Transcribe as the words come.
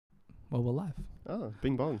Well, we're live. Oh,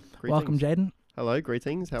 bing bong. Greetings. Welcome, Jaden. Hello,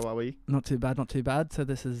 greetings. How are we? Not too bad, not too bad. So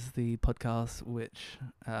this is the podcast which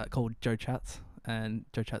called Joe Chats, and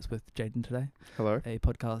Joe Chats with Jaden today. Hello. A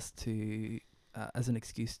podcast to as an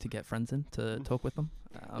excuse to get friends in to talk with them.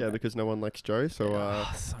 Yeah, because no one likes Joe, so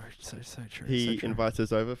so true. he so true. invites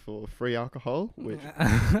us over for free alcohol, which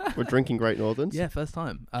we're drinking Great Northerns. Yeah, first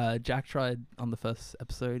time. Jack tried on the first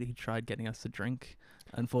episode. He tried getting us to drink.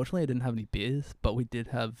 Unfortunately, I didn't have any beers, but we did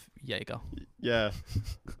have Jaeger. Yeah,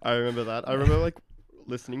 I remember that. I remember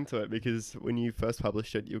listening to it because when you first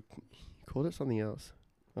published it, you called it something else.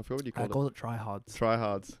 I forgot what you I called it. called it Tryhards.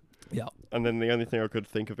 Tryhards. Yeah. And then the only thing I could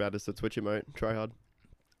think about is the Twitch emote. Tryhard.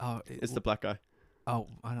 Oh, It's the black guy. Oh,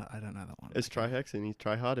 I don't know that one. It's Trihex and he's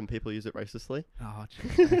tryhard and people use it racistly. Oh,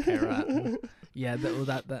 okay, right. Yeah,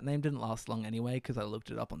 that name didn't last long anyway because I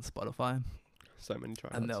looked it up on Spotify. So many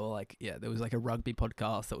tryhards. And they were like, there was like a rugby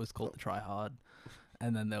podcast that was called The Try Hard,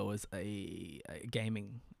 and then there was a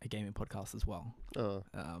gaming podcast as well. Oh.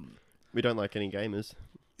 We don't like any gamers.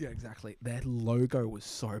 Yeah, exactly. Their logo was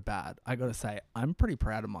so bad. I gotta say, I'm pretty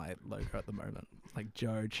proud of my logo at the moment. Like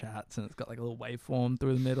Joe Chats, and it's got like a little waveform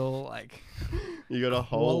through the middle. Like You got a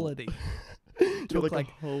whole quality. You Took got like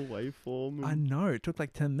a whole waveform. I know it took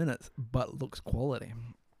like 10 minutes, but looks quality.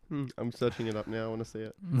 I'm searching it up now. I want to see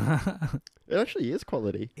it. It actually is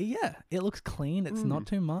quality. Yeah, it looks clean. It's not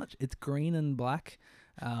too much. It's green and black.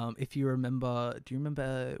 If you remember, do you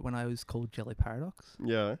remember when I was called Jelly Paradox?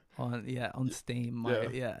 Yeah. On Steam.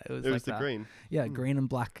 It was It like was the that. green. Yeah, green and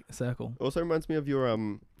black circle. Also reminds me of your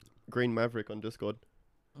Green Maverick on Discord.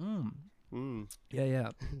 Yeah.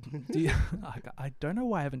 Do you, I don't know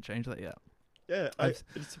why I haven't changed that yet. Yeah, it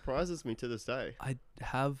surprises me to this day. I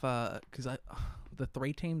have because the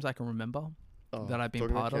 3 teams I can remember that I've been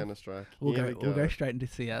talking part about of. Counter-Strike. We'll go straight into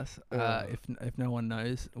CS. If no one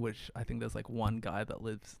knows, which I think there's like one guy that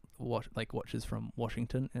watches from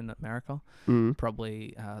Washington in America,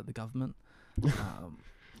 probably the government.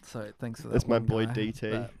 So thanks for that. That's my one boy guy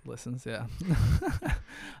DT. that listens, yeah.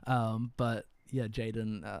 But yeah,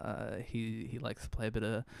 Jaden, he likes to play a bit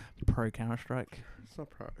of pro Counter-Strike. It's not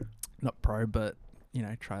pro. Not pro, but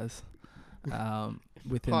tries.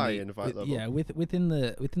 Within High the invite level. Yeah, within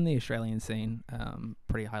the Australian scene,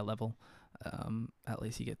 pretty high level. At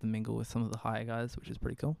least you get to mingle with some of the higher guys, which is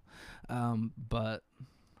pretty cool. But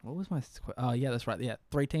what was my? Oh yeah, that's right. Yeah,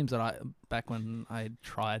 3 teams that back when I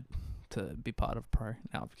tried to be part of pro.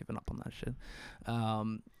 Now I've given up on that shit.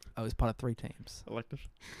 I was part of 3 teams. Elective.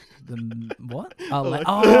 What?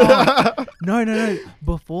 No.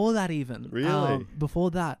 Before that even. Really? Before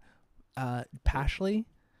that, Pashley,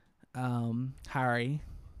 Harry,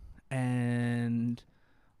 and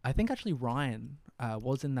I think actually Ryan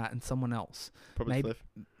was in that, and someone else. Probably Fliff.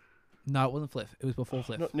 No, it wasn't Fliff. It was before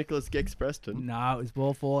Fliff. Not Nicholas Gex Preston. No, it was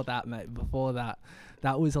before that, mate. Before that.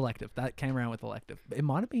 That was Elective. That came around with Elective. It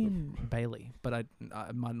might have been Bailey, but it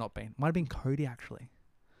might not been. Might have been Cody, actually.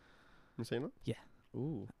 You seen that? Yeah.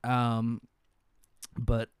 Ooh.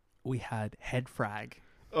 But we had Head Frag.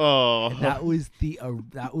 Oh. And that was the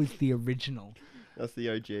original. That's the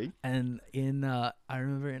OG. And in I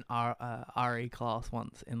remember in our RE class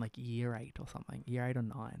once in like year 8 or something, year 8 or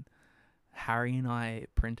 9, Harry and I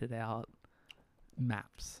printed out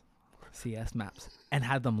maps, CS maps, and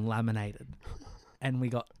had them laminated. And we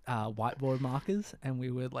got whiteboard markers, and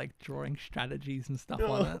we were like drawing strategies and stuff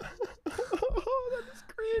on it. Oh, that's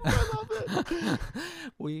great! I love it.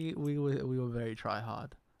 we were very try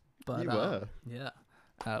hard, but You were. Yeah.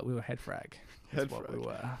 We were head frag. Head That's what frag. we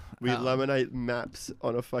were. We laminate maps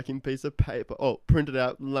on a fucking piece of paper. Oh, print it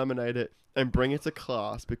out, laminate it, and bring it to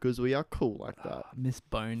class because we are cool like that. Miss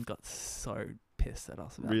Bone got so pissed at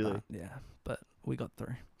us about Really? that. Yeah, but we got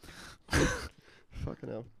through. Fucking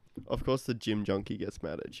hell. Of course, the gym junkie gets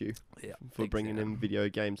mad at you for bringing in video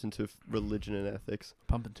games into religion and ethics.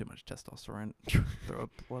 Pumping too much testosterone through a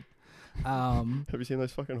blood. Have you seen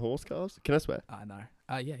those fucking horse cars? Can I swear? I know.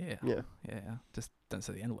 Yeah. Just don't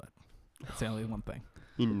say the N word. That's the only one thing.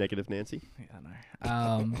 You negative Nancy. Yeah,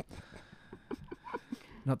 I know.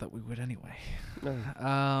 Not that we would anyway.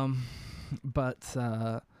 No. But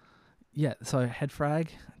yeah. So head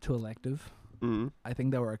frag to Elective. I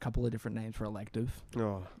think there were a couple of different names for Elective.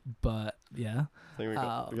 Oh. But yeah. I think we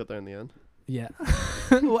got there in the end. Yeah.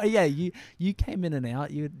 Well, yeah, you came in and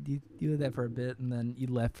out. You were there for a bit, and then you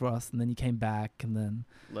left for us, and then you came back, and then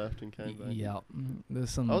left and came back. Yeah.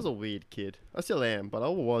 There's some. I was a weird kid. I still am, but I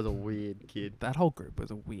was a weird kid. That whole group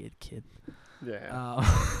was a weird kid. Yeah.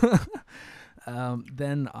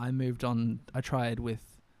 Then I moved on. I tried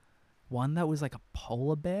with one that was like a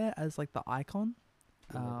polar bear as like the icon.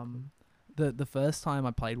 The first time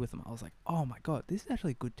I played with them, I was like, oh my god, this is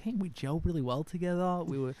actually a good team. We gelled really well together.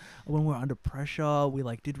 When we were under pressure, we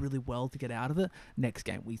like did really well to get out of it. Next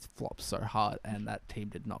game, we flopped so hard, and that team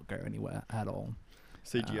did not go anywhere at all.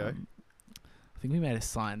 CGO. I think we may have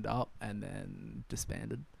signed up and then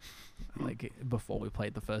disbanded, like before we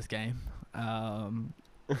played the first game. That's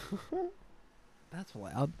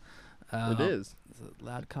loud. It is. It's a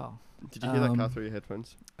loud car. Did you hear that car through your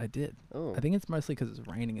headphones? I did. Oh. I think it's mostly because it's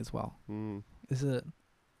raining as well. Is it?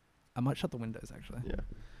 I might shut the windows actually. Yeah.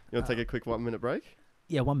 You want to take a quick 1 minute break?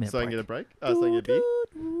 Yeah, 1 minute. So I can get a break? Oh, so I can get a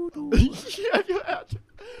beat? Yeah, you're out.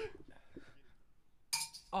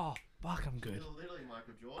 Oh, fuck, I'm good. You're literally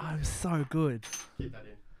Michael Jordan. I'm so good. Keep that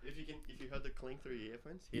in. If you heard the clink through your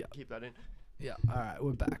earphones, keep that in. Yeah. All right,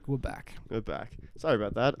 we're back. We're back. Sorry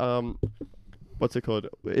about that. What's it called?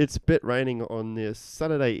 It's a bit raining on this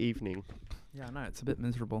Saturday evening. Yeah, I know it's a bit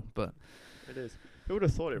miserable, but it is. Who would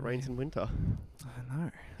have thought it rains in winter? I know.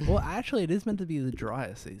 Well, actually, it is meant to be the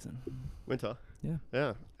driest season. Winter. Yeah.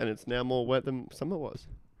 Yeah, and it's now more wet than summer was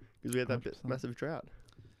because we had that 100%. massive drought.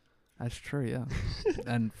 That's true. Yeah.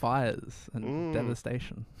 And fires and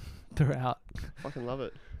devastation throughout. Fucking love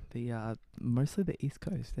it. The mostly the East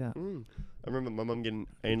Coast. Yeah. I remember my mum getting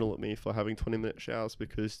anal at me for having 20-minute showers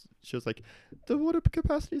because she was like, the water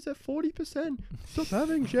capacity is at 40%. Stop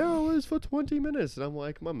having showers for 20 minutes. And I'm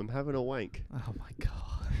like, Mum, I'm having a wank. Oh my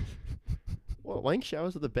god. Well, wank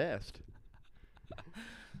showers are the best.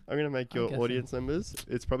 I'm going to make your audience members,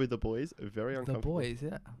 it's probably the boys, very uncomfortable. The boys,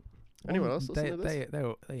 yeah. Anyone else listen to this? They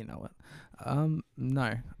know it.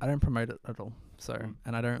 No, I don't promote it at all. So,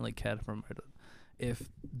 and I don't really care to promote it.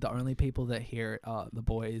 If the only people that hear it are the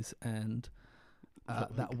boys and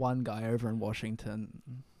that one guy over in Washington,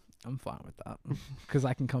 I'm fine with that. Because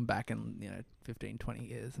I can come back in 15, 20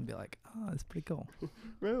 years and be like, oh, it's pretty cool.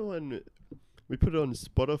 Remember when we put it on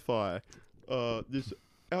Spotify, this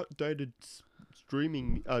outdated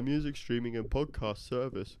music streaming and podcast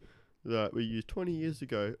service that we used 20 years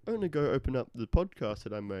ago? Only go open up the podcast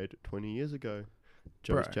that I made 20 years ago.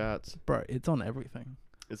 Joe's Chats. Bro, it's on everything.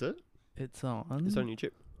 Is it? It's on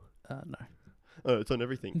YouTube? No. Oh, it's on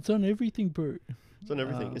everything. It's on everything, bro. It's on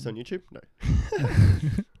everything. It's on YouTube? No.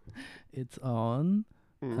 It's on...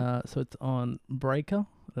 so it's on Breaker.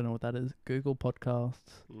 I don't know what that is. Google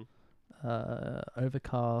Podcasts.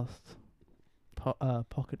 Overcast.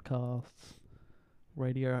 Pocket Casts.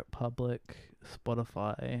 Radio Public.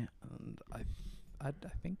 Spotify. And I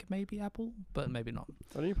think maybe Apple, but maybe not.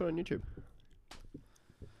 Why don't you put it on YouTube?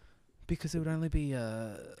 Because it would only be...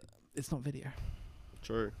 it's not video.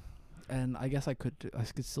 True. And I guess I could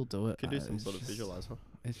still do it. Could do some sort of visualizer.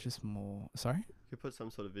 It's just more... Sorry? You could put some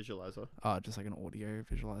sort of visualizer. Oh, just like an audio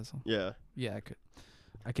visualizer? Yeah. Yeah,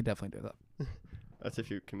 I could definitely do that. That's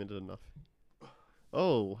if you're committed enough.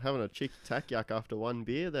 Oh, having a cheeky tack yak after one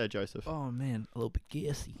beer there, Joseph. Oh, man. A little bit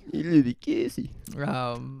gassy. A little bit gassy.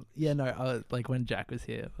 Yeah, no, like when Jack was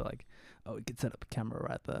here, we're like, oh, we could set up a camera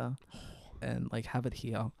right there and like have it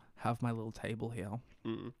here, have my little table here.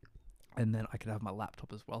 And then I could have my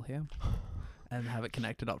laptop as well here and have it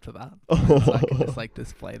connected up to that. So I could just like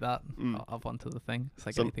display that up onto the thing. It's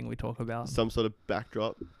like anything we talk about. Some sort of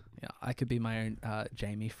backdrop. Yeah, I could be my own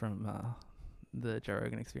Jamie from the Joe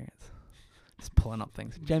Rogan Experience. Just pulling up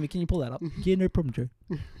things. Jamie, can you pull that up? Yeah, no problem, Joe.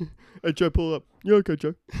 Hey, Joe, pull up. Yeah, okay,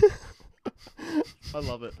 Joe. I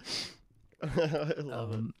love it. I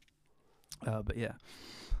love it. But yeah.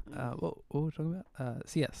 What were we talking about?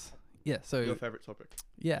 CS. Yeah, so... Your favourite topic.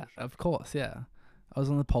 Yeah, of course, yeah. I was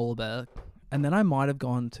on the polar bear, and then I might have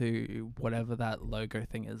gone to whatever that logo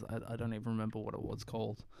thing is. I don't even remember what it was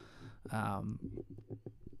called.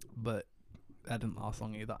 But that didn't last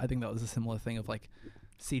long either. I think that was a similar thing of like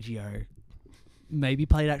CGO. Maybe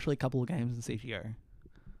played actually a couple of games in CGO.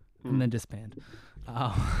 And then disbanded.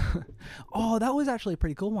 Oh, that was actually a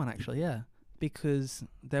pretty cool one, actually, yeah. Because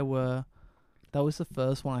that was the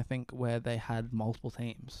first one, I think, where they had multiple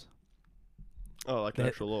teams. Oh, like an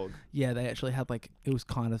actual org. Yeah, they actually had like it was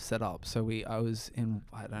kind of set up. So I was in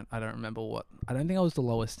I don't remember what. I don't think I was the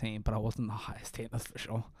lowest team, but I wasn't the highest team, that's for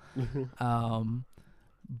sure.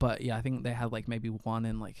 But yeah, I think they had like maybe one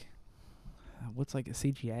in like what's like a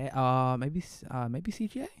CGA? Maybe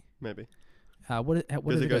CGA? Maybe. What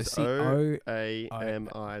does it go?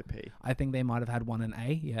 COAMIP. I think they might have had one in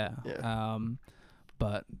A, yeah.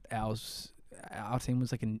 But our team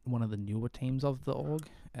was like one of the newer teams of the org,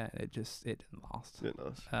 and it didn't last.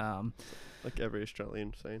 Like every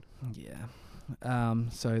Australian scene. Yeah.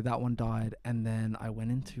 So that one died, and then I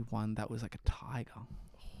went into one that was like a tiger.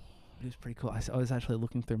 It was pretty cool. I was actually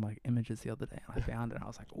looking through my images the other day, and I found it. And I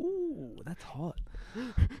was like, "Ooh, that's hot."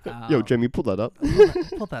 Yo, Jamie, pull that up.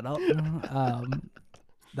 Pull that up.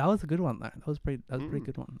 That was a good one though. That was a pretty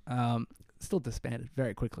good one. Still disbanded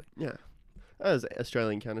very quickly. Yeah. As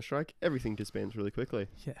Australian Counter-Strike, everything disbands really quickly.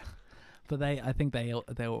 Yeah, but I think they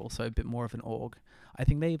were also a bit more of an org. I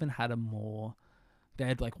think they even had they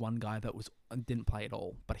had like one guy that didn't play at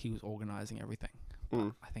all, but he was organizing everything.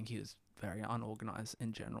 Mm. I think he was very unorganized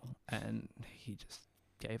in general, and he just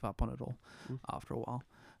gave up on it all after a while.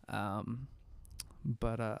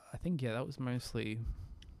 But I think that was mostly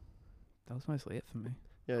it for me.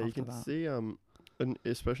 Yeah, you after can that. see, and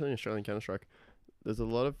especially in Australian Counter-Strike, there's a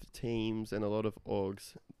lot of teams and a lot of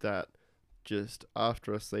orgs that just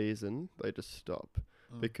after a season they just stop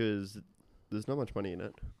because there's not much money in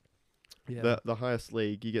it. Yeah. The highest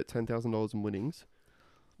league, you get $10,000 in winnings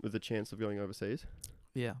with a chance of going overseas,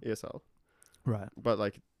 Yeah. ESL. Right. But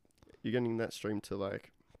like, you're getting that streamed to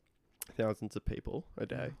like thousands of people a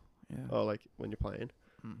day, Yeah. or like when you're playing,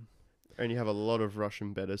 Mm. and you have a lot of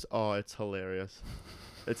Russian betters. Oh, it's hilarious!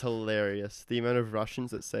 It's hilarious. The amount of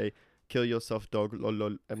Russians that say "kill yourself, dog." Lol,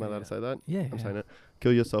 lol. Am I allowed to say that? Yeah. I'm saying it.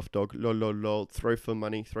 Kill yourself, dog. Lol, lol, lol. Throw for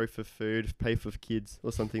money. Throw for food. Pay for kids,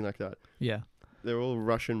 or something like that. Yeah. They're all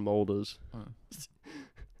Russian molders.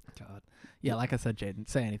 God. Yeah, like I said, Jaden,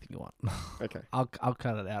 say anything you want. Okay. I'll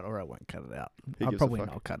cut it out, or I won't cut it out. Who I'll gives a probably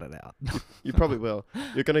fuck? not cut it out. You probably will.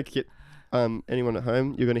 You're gonna get anyone at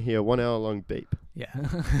home. You're gonna hear 1 hour long beep. Yeah.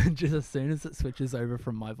 Just as soon as it switches over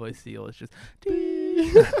from my voice to yours, just.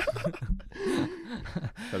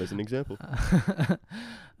 That is an example.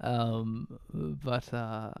 But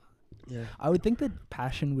Yeah. I would think that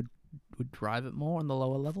passion would drive it more on the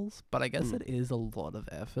lower levels, but I guess Mm. it is a lot of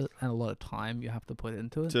effort and a lot of time you have to put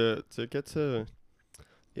into it. To get to,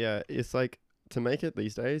 yeah, it's like to make it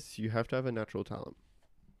these days, you have to have a natural talent.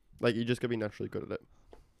 Like you just gotta be naturally good at it.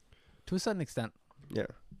 To a certain extent. Yeah.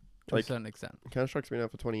 To Like- a certain extent. Counter Strike's been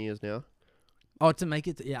out for 20 years now. Oh, to make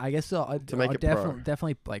it, yeah, I guess so. To make it pro.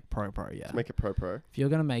 definitely like pro, yeah. To make it pro. If you're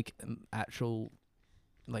gonna make actual,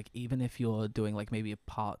 like, even if you're doing like maybe a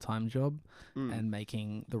part-time job Mm. and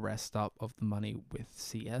making the rest up of the money with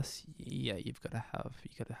CS, yeah, you gotta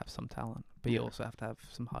have some talent, but you Yeah. also have to have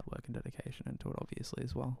some hard work and dedication into it, obviously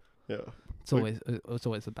as well. Yeah. It's Like-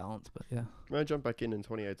 always a balance, but yeah. When I jumped back in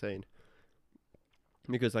 2018,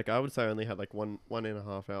 because like I would say I only had like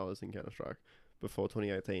 1.5 hours in Counter Strike before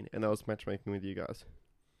 2018, and that was matchmaking with you guys.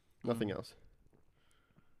 Nothing Mm. else.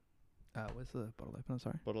 Where's the bottle opener?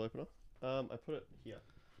 Sorry. Bottle opener. I put it here.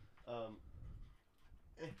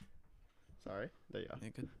 Sorry. There you are. Yeah,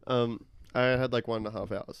 good. I had like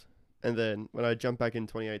 1.5 hours, and then when I jumped back in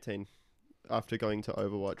 2018, after going to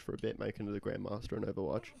Overwatch for a bit, making it a Grandmaster in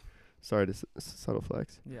Overwatch. Sorry to subtle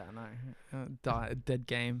flex. Yeah, no. Dead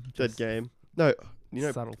game. Dead just game. No, you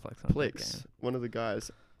know subtle flex on a dead Plix, game. one of the guys.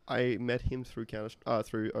 I met him through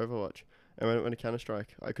through Overwatch, and when I went to Counter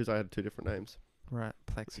Strike, because I had two different names. Right,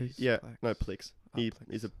 Plex. Who's Yeah, Plex? no, Plix. Oh, He's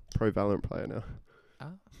Plex. a pro Valorant player now.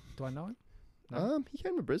 Do I know him? No? He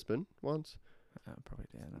came to Brisbane once. Probably.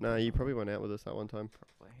 Yeah. No, you probably went out with us that one time.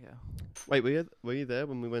 Probably. Yeah. Wait, were you there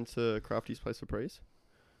when we went to Crafty's place for Prees?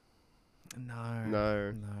 No.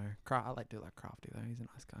 No. I like Crafty though. He's a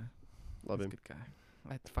nice guy. Love He's him. a good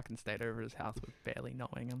guy. I fucking stayed over at his house with barely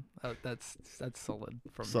knowing him. That's solid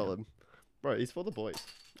from me. Solid. Bro, he's for the boys.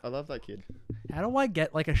 I love that kid. How do I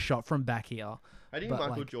get like a shot from back here? How do you But,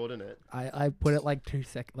 Michael like- Jordan it? I put it like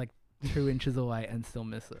 2 inches away and still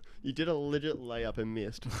miss it. You did a legit layup and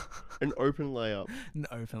missed. An open layup. An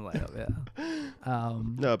open layup, yeah.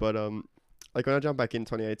 No, but like when I jumped back in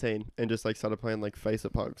 2018 and just like started playing like Face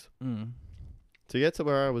It Pugs. Mm, To get to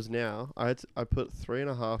where I was now, I put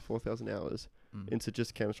 4,000 hours mm. into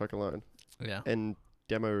just Counter Strike alone Yeah. and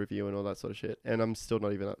demo review and all that sort of shit, and I'm still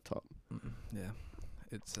not even up top. Yeah.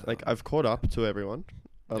 It's Like I've caught up to everyone.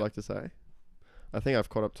 I'd Yep. like to say, I think I've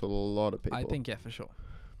caught up to a lot of people. I think, yeah, for sure.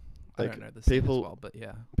 Like, I don't know the scene people- as well, but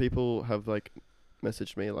yeah. people have like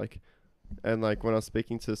messaged me like, and like when I was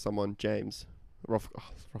speaking to someone, James, Roth,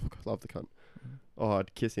 love the cunt. Mm. Oh,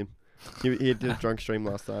 I'd kiss him. He did a drunk stream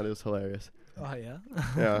last night. It was hilarious. Oh yeah.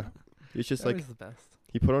 Yeah, he's just That like is the best.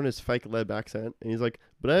 he put on his fake Leb accent and he's like,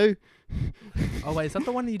 bro. Oh wait, is that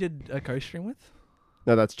the one you did a co-stream with?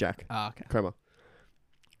 No, that's Jack Ah, okay. Kramer.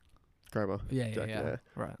 Yeah, Jack, yeah.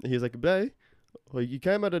 Right. And he's like, bro, well, you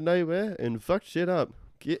came out of nowhere and fucked shit up.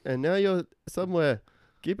 And now you're somewhere.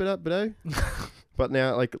 Keep it up, bro. But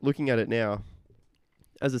now, like, looking at it now,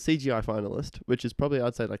 as a CGI finalist, which is probably,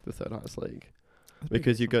 I'd say, like, the third highest league.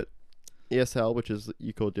 Because you got ESL, which is,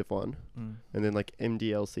 you call Div 1. Mm. And then, like,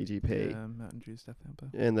 MDL CGP. Yeah, Mountain Dew stuff.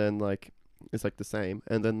 And then, like, is like the same,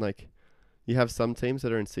 and then like you have some teams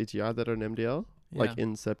that are in CGI that are in MDL, like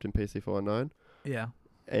Incept and PC419, yeah.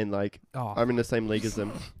 and like Oh, I'm in the same league as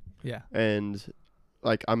them, yeah. and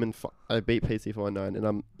like I beat PC419, and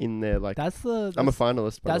I'm in there like I'm a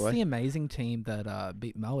finalist. By That's the way, the amazing team that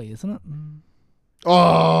beat Moe, isn't it?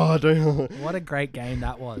 oh, don't What a great game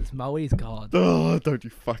that was. Moe's god. oh, don't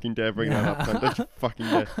you fucking dare bring that up, man. Don't you fucking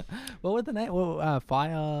dare. What was the name? Well,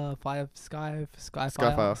 Skyfire.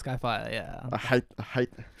 Yeah. I hate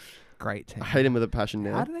Great team. I hate him with a passion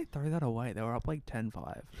now. How did they throw that away? They were up like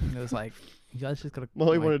 10-5. And it was like, you guys just gotta.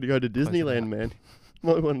 Molly like, wanted to go to close it Disneyland, out. man.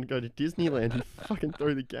 Molly wanted to go to Disneyland. He fucking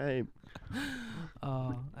threw the game.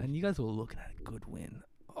 And you guys were looking at a good win.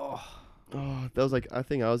 Oh. Oh, that was like, I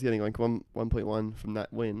think I was getting like 1.1 from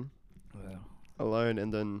that win Well, alone,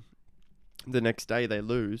 and then the next day they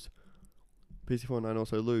lose. PC49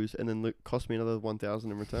 also lose, and then cost me another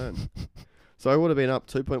 1,000 in return. So I would have been up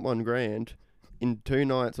 2.1 grand in 2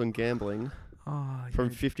 nights on gambling from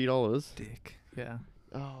 $50. dick. Yeah.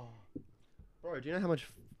 Oh, bro, do you know how much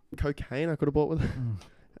cocaine I could have bought with it?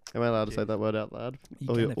 Am I allowed to say that word out loud? You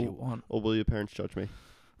Oh, can yeah, if you want. Or will your parents judge me?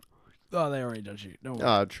 Oh, they already judged you. Don't worry.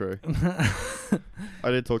 Ah, true.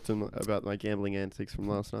 I did talk to them about my gambling antics from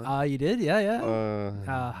last night. You did? Yeah,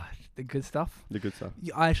 yeah. The good stuff. The good stuff.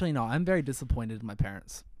 Actually, no. I'm very disappointed in my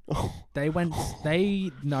parents. They went.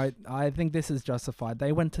 No. I think this is justified.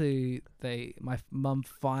 They went to. My mum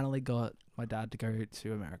finally got my dad to go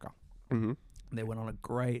to America. Mm-hmm. They went on a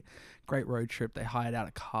great road trip. They hired out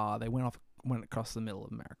a car. They went across the middle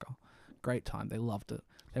of America. Great time. They loved it.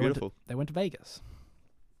 Beautiful. They went to Vegas.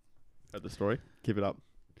 At the story. Keep it up.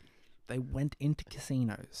 They went into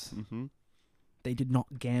casinos. Mm-hmm. They did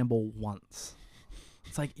not gamble once.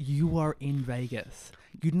 It's like, you are in Vegas.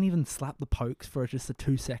 You didn't even slap the pokes for just the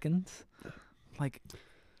 2 seconds. Like,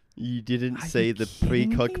 you didn't are see you the kidding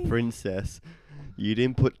Peacock me? Princess. You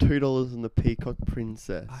didn't put $2 on the Peacock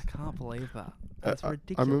Princess. I can't believe that. That's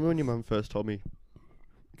ridiculous. I remember when your mum first told me.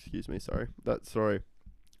 Excuse me, sorry. That story.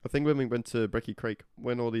 I think when we went to Brecky Creek,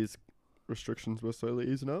 when all these restrictions were slowly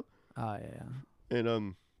easing up. Oh, yeah. And I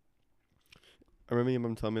remember your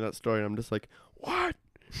mum telling me that story, and I'm just like, what?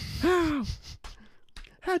 How?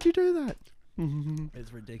 How'd you do that?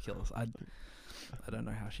 It's ridiculous. I don't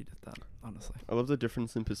know how she did that, honestly. I love the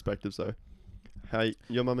difference in perspectives, though. How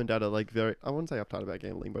your mum and dad are like very, I wouldn't say uptight about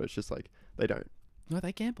gambling, but it's just like, they don't. No,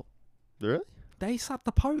 they gamble. Really? They slapped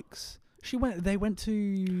the pokes. They went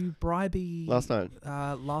to Bribey Last night.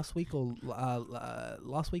 last week or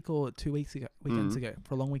 2 weeks ago, weekends ago,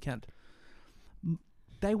 for a long weekend.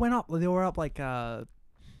 They went up. They were up like I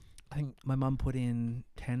think my mum put in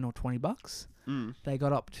 $10 or $20. They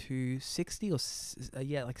got up to 60 or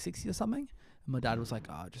like 60 or something. And my dad was like,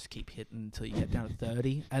 "Oh, just keep hitting until you get down to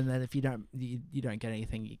 30, and then if you don't get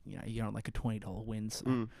anything, you're on like a $20 win."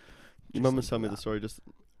 So your mum was telling me the story just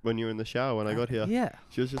when you were in the shower when I got here. Yeah.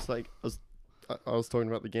 She was just like, I was talking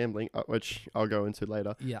about the gambling, which I'll go into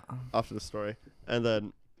later. Yeah. After the story, and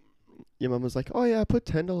then your mum was like, "Oh yeah, I put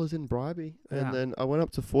 $10 in Bribey," and then I went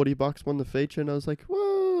up to $40, won the feature, and I was like,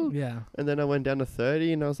 "Whoa!" Yeah. And then I went down to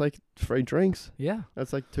 30, and I was like, "Free drinks." Yeah.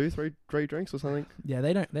 That's like 3 drinks or something. Yeah,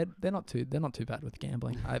 they're not too bad with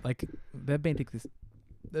gambling. They've been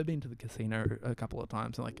to the casino a couple of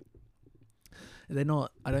times, and like they're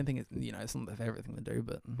not. I don't think it's not their favorite thing to do,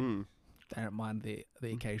 but they don't mind the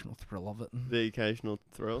occasional thrill of it. The occasional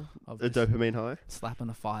thrill, Of the just dopamine high. slapping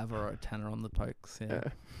a $5 or a $10 on the pokes. Yeah.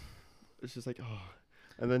 It's just like, oh.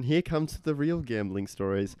 And then here comes the real gambling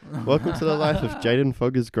stories. Welcome to the life of Jaden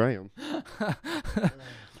Foggers Graham.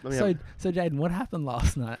 So Jaden, what happened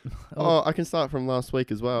last night? Oh, I can start from last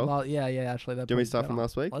week as well. Yeah. Actually, Do you want me to start from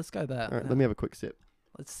last week? Let's go there. All right, let me have a quick sip.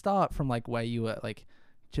 Let's start from like where you were, like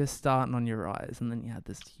just starting on your rise, and then you had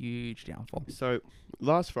this huge downfall. So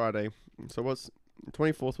last Friday,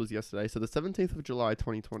 24th was yesterday. So the 17th of July,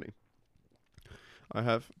 2020.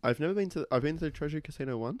 I've been to the Treasury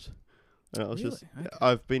Casino once. And I was Really? just, Okay.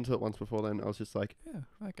 I've been to it once before then. I was just like, Yeah,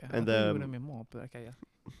 okay. And, I thought you would have been more, but okay,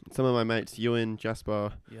 yeah. some of my mates, Ewan,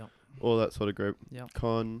 Jasper, Yeah. all that sort of group. Yeah.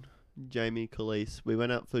 Con, Jamie, Khalees. We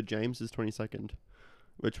went out for James's 22nd,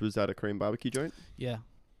 which was at a Korean barbecue joint, Yeah.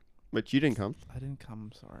 which you didn't come. I didn't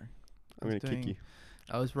come, sorry. I'm going to kick you.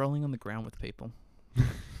 I was rolling on the ground with people.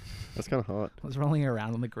 That's kind of hot. I was rolling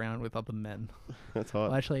around on the ground with other men. That's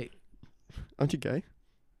hot. Well, actually, Aren't you gay?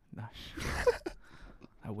 no.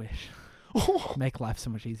 I wish. Make life so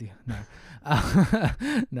much easier. No.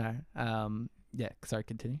 No. Yeah, sorry,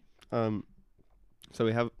 continue. So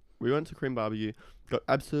we went to Korean barbecue, got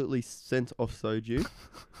absolutely sent off soju.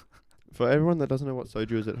 For everyone that doesn't know what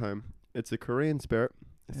soju is at home, it's a Korean spirit.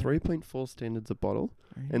 Yeah. 3.4 standards a bottle,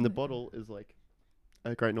 and the bottle is like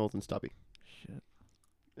a Great Northern Stubby. Shit.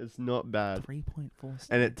 It's not bad, 3.4.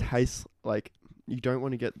 and it tastes like you don't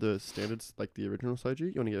want to get the standards like the original soju.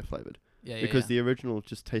 You want to get it flavored because the original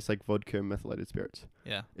just tastes like vodka and methylated spirits.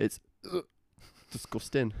 yeah. It's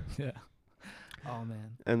disgusting. Yeah. Oh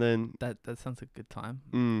man, And then that sounds like a good time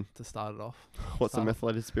to start it off. what's the Start off-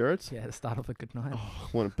 methylated spirits? Yeah, to start off a good night. Oh,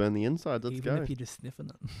 I want to burn the inside. Let's Even go. if you're just sniffing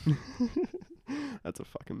it. That's a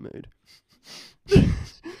fucking mood.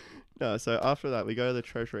 No, so after that we go to the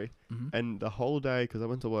treasury, and the whole day, because I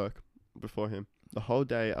went to work before him, the whole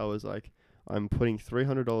day I was like, I'm putting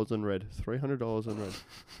 $300 on red, $300 on red,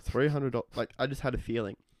 $300. Like I just had a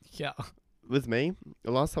feeling. Yeah. With me, the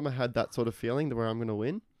last time I had that sort of feeling where I'm gonna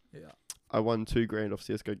win, Yeah. I won $2,000 off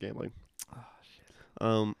CS:GO gambling. Oh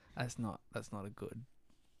shit. That's not a good.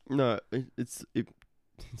 No, it's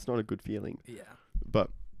not a good feeling, Yeah. but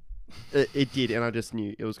it did, and I just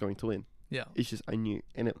knew it was going to win. Yeah. It's just I knew,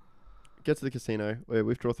 and it gets to the casino where we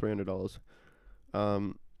withdraw $300.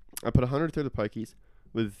 I put 100 through the pokies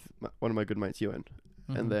with one of my good mates, Ewan,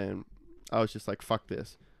 and then I was just like, "Fuck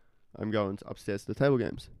this! I'm going upstairs to the table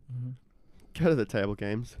games." Go to the table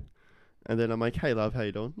games, and then I'm like, "Hey, love, how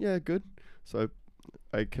you doing?" "Yeah, good." So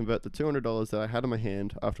I convert the $200 that I had in my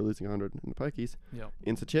hand after losing 100 in the pokies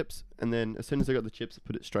into chips, and then as soon as I got the chips, I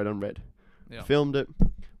put it straight on red. Yeah. Filmed it,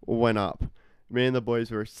 went up. Me and the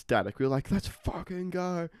boys were ecstatic. We were like, "Let's fucking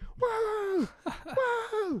go! Woo!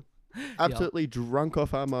 Woo!" Absolutely drunk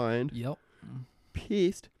off our mind, Yep.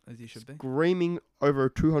 pissed, As you should be. screaming over a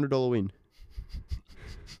 $200 win.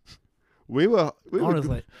 we were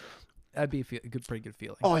Honestly, that'd be a pretty good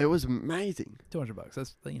feeling. Oh, it was amazing. $200.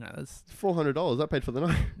 That's that's $400. I paid for the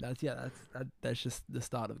night. that's just the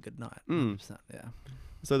start of a good night. 100%, yeah.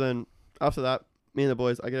 So then after that, me and the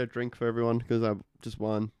boys, I get a drink for everyone because I just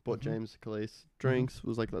won. Bought James, Khalees drinks.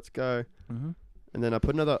 Was like, "Let's go." And then I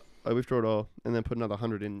withdraw it all, and then put another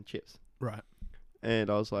 100 in chips. Right. And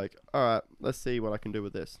I was like, "All right, let's see what I can do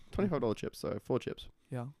with this." $25 chips, so 4 chips.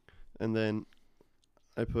 Yeah. And then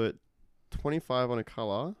I put 25 on a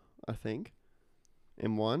color, I think,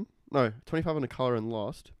 in one. No, 25 on a color and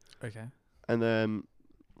lost. Okay. And then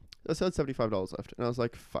I still had $75 left, and I was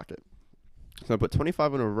like, "Fuck it." So I put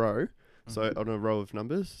 25 on a row. So on a row of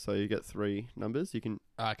numbers, so you get 3 numbers. You can,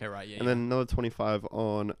 Okay, right, yeah. and then another 25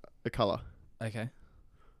 on a color. Okay.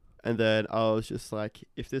 And then I was just like,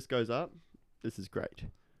 if this goes up, this is great.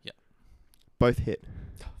 Yeah. Both hit.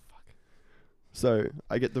 Oh, fuck. So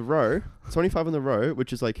I get the row, 25 on the row,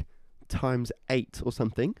 which is like times 8 or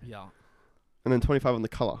something, Yeah. and then 25 on the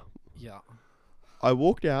color. Yeah. I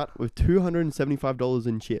walked out with $275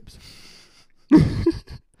 in chips.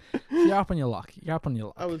 You're up on your luck.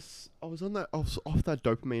 I was off that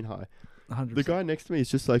dopamine high. 100%. The guy next to me is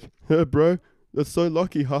just like, "Hey, bro, that's so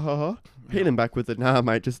lucky, ha ha ha." Hit him back with it. "Nah,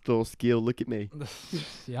 mate, just all skill. Look at me."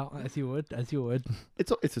 Yeah, as you would.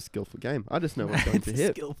 It's a skillful game. I just know what's going to It's a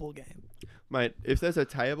hit, skillful game. mate. If there's a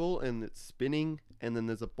table and it's spinning, and then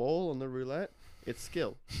there's a ball on the roulette, it's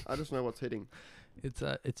skill. I just know what's hitting.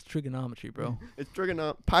 It's trigonometry, bro. It's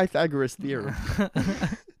Pythagoras theorem.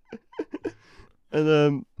 And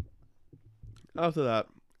then after that,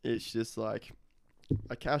 it's just like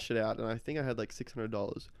I cashed it out, and I think I had like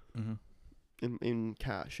 $600 in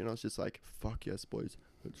cash, and I was just like, "Fuck yes, boys,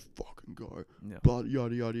 let's fucking go." Yeah. But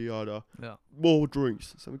yada yada yada. Yeah. More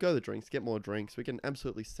drinks. So we go to the drinks, get more drinks. We can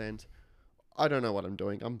absolutely send. I don't know what I'm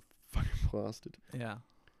doing. I'm fucking blasted. Yeah.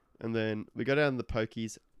 And then we go down the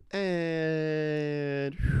pokies,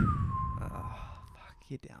 and Fuck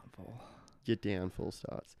your downfall. your downfall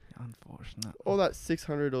starts. Unfortunate. All that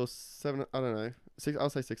 600 or 7, I don't know. I'll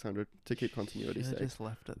say 600 to keep continuity Should've sake. just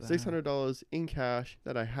left it there. $600 in cash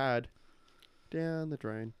that I had down the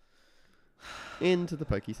drain into the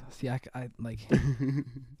pokies. See, I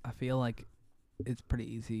feel like it's pretty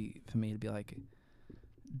easy for me to be like,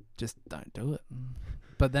 just don't do it.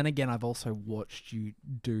 But then again, I've also watched you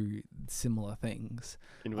do similar things.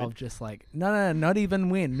 Of just like, no, not even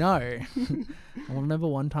win. No. I remember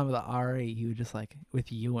one time with the RE, you were just like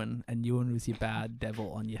with Ewan, and Ewan was your bad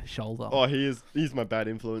devil on your shoulder. Oh, he's my bad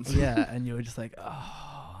influence. Yeah, and you were just like,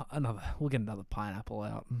 we'll get another pineapple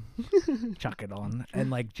out, chuck it on,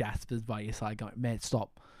 and like Jasper's by your side going, "Man,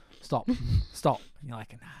 stop. And you're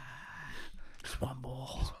like, "Nah, just one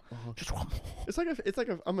more. It's like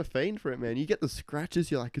I'm a fiend for it, man. You get the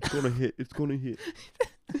scratches, you're like, it's gonna hit.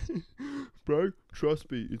 Bro,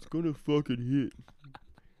 trust me, it's gonna fucking hit.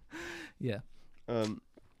 Yeah.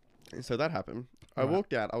 So that happened. I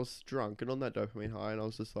walked out. I was drunk and on that dopamine high, and I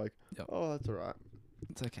was just like, Yep. "Oh, that's all right."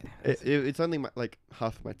 It's okay. It's only like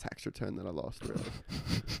half of my tax return that I lost, really,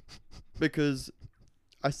 because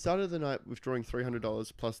I started the night withdrawing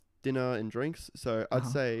 $300 plus dinner and drinks. So I'd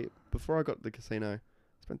say before I got to the casino, I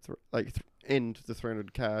spent end the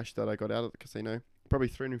 300 cash that I got out of the casino, probably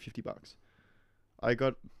 $350. I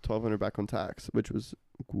got $1,200 back on tax, which was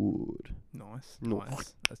good. Nice.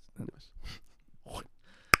 Nice. That's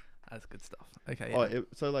good stuff. Okay. Oh,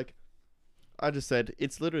 so like, I just said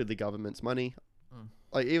it's literally the government's money.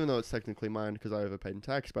 Like, even though it's technically mine because I overpaid in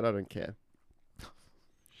tax, but I don't care.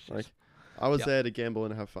 Like, I was there to gamble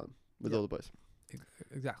and have fun with all the boys.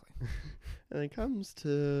 Exactly. And it comes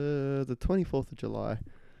to the 24th of July.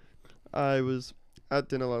 I was at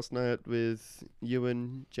dinner last night with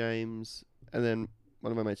Ewan, James, and then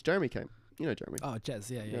one of my mates, Jeremy, came. You know Jeremy. Oh, Jez.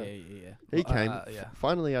 Yeah. He came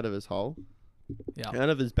finally out of his hole. Yeah. Out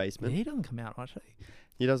of his basement. Yeah, he doesn't come out much.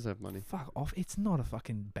 He doesn't have money. Fuck off. It's not a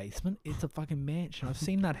fucking basement. It's a fucking mansion. I've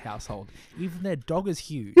seen that household. Even their dog is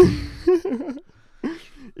huge.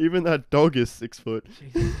 Even that dog is 6 foot.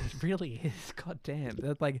 Jesus, it really is. God damn.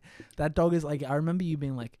 That dog is like, I remember you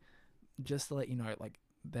being like, just to let you know, like,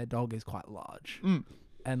 their dog is quite large.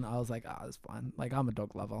 And I was like, it's fine. Like, I'm a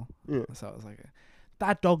dog lover. Yeah. So I was like,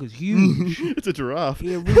 that dog is huge. It's a giraffe.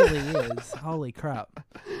 It really is. Holy crap.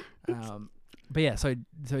 But yeah, so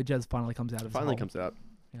Jez finally comes out of his hole. Comes out.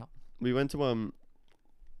 Yeah. We went to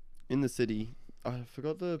in the city. I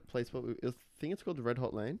forgot the place, but I think it's called the Red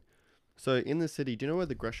Hot Lane. So in the city, do you know where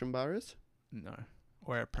the Gresham Bar is? No.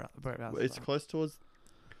 Whereabouts? It's close towards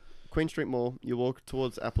Queen Street Mall. You walk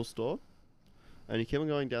towards Apple Store, and you keep on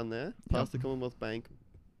going down there, past the Commonwealth Bank,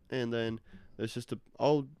 and then there's just an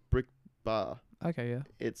old brick bar. Okay, yeah.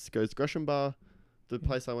 It goes Gresham Bar, the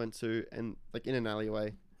place I went to, and like in an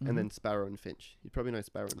alleyway, and then Sparrow and Finch. You probably know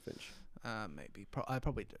Sparrow and Finch. Maybe. I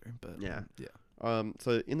probably do, but yeah. Yeah.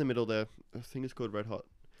 So in the middle there, I think it's called Red Hot.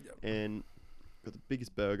 Yep. And got the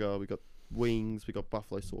biggest burger, we got wings, we got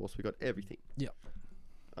buffalo sauce, we got everything. Yep.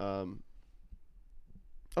 Oh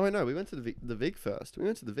wait, no, we went to the Vig first. We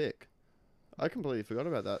went to the Vic. I completely forgot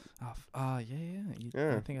about that.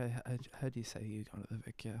 Yeah. I think I heard you say you gone to the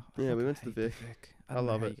Vic. Yeah. Yeah, we went to the Vic. I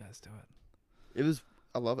love it. You guys do it.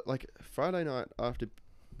 I love it. Like Friday night after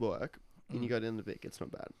work, and you go down the Vic, it's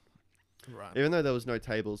not bad. Right. Even though there was no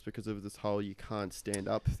tables because of this whole you can't stand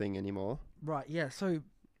up thing anymore. Right. Yeah. So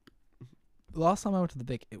last time I went to the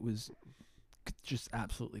Vic, it was just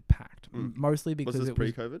absolutely packed. Mostly because was this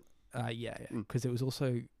pre-COVID? Yeah. Because it was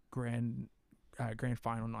also grand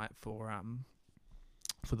final night for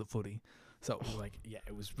the footy, so it was like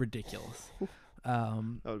it was ridiculous.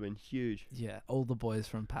 That would have been huge. Yeah, all the boys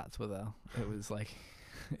from Pats were there. It was like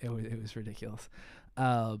it was ridiculous.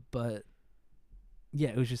 But yeah,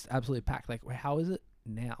 it was just absolutely packed. Like, how is it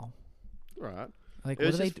now? Right. Like,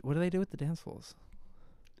 what do they do with the dance floors?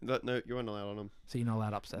 No, you weren't allowed on them. So you're not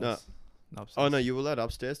allowed upstairs. No. Upstairs. Oh no, you were allowed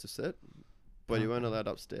upstairs to sit, but you weren't allowed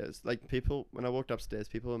upstairs. Like when I walked upstairs,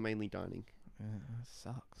 people were mainly dining. Yeah, it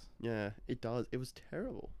sucks. Yeah, it does. It was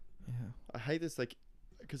terrible. Yeah. I hate this, like,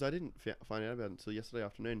 because I didn't find out about it until yesterday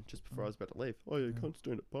afternoon, just before I was about to leave. Oh, yeah, you can't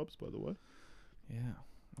stand at pubs, by the way. Yeah.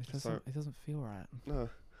 It doesn't feel right. No.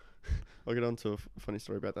 I'll get on to a funny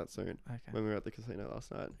story about that soon. Okay. When we were at the casino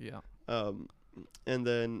last night. Yeah. And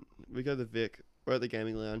then we go to the Vic. We're at the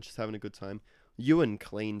gaming lounge, just having a good time. Ewan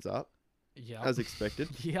cleans up. Yeah. As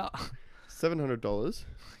expected. Yeah. $700.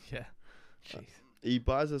 Yeah. Jeez. He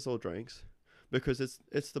buys us all drinks. Because it's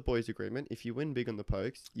the boys' agreement. If you win big on the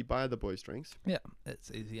pokes, you buy the boys' drinks. Yeah, it's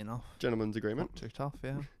easy enough. Gentleman's agreement. Not too tough,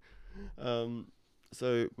 yeah.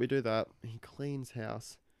 So we do that. He cleans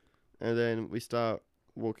house. And then we start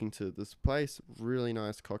walking to this place. Really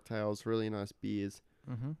nice cocktails, really nice beers.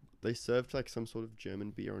 Mm-hmm. They served like some sort of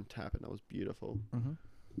German beer on tap, and that was beautiful. Mm-hmm.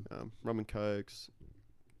 Rum and cokes.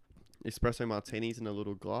 Espresso martinis in a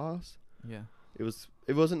little glass. Yeah. It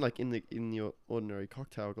wasn't like in your ordinary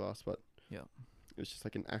cocktail glass, but yeah, it was just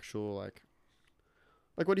like an actual like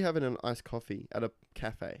what do you have in an iced coffee at a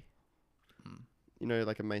cafe? You know,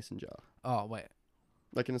 like a mason jar. Oh wait,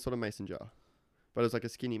 like in a sort of mason jar, but it was like a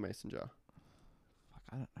skinny mason jar. Fuck,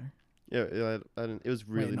 I don't know. Yeah, it was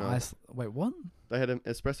really nice. Wait, what? They had an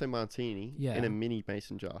espresso martini in a mini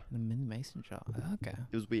mason jar. In a mini mason jar. Okay.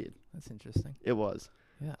 It was weird. That's interesting. It was.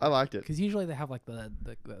 Yeah. I liked it. Because usually they have like the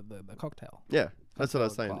cocktail. Yeah, that's what I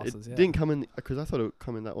was saying. Glasses, it didn't come in because I thought it would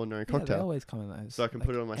come in that ordinary cocktail. They always come in those. So I can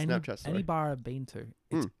put it on my Snapchat story. Any bar I've been to,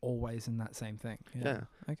 it's always in that same thing. Yeah.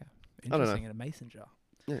 Okay. Interesting. In a mason jar.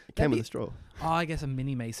 Yeah, it came with a straw. Oh, I guess a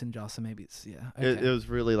mini mason jar. So maybe it's Okay. It was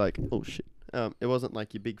really oh shit. It wasn't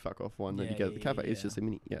like your big fuck off one that you get at the cafe. It's just a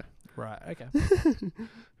mini. Yeah. Right. Okay. I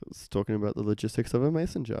was talking about the logistics of a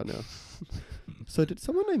mason jar now. So did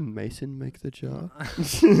someone named Mason make the jar? God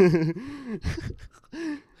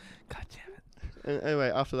damn it. Anyway,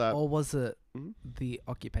 after that, Or was it Mhm. the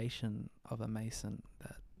occupation of a mason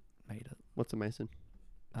that made it? What's a mason?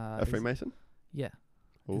 A Is- Freemason? Yeah.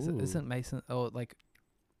 Isn't mason or like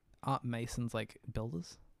aren't masons like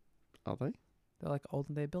builders? Are they? They're like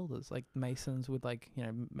olden day builders. Like masons would like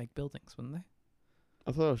make buildings, wouldn't they?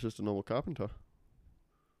 I thought it was just a normal carpenter.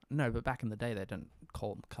 No, but back in the day they didn't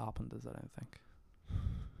call them carpenters. I don't think.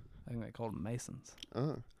 I think they called them masons.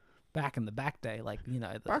 Oh. Back in the back day, like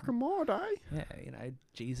Back in my day. yeah,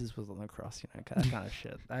 Jesus was on the cross, that kind of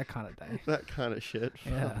shit, that kind of day. That kind of shit.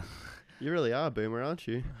 Yeah. You really are a boomer, aren't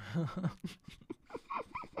you?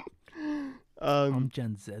 I'm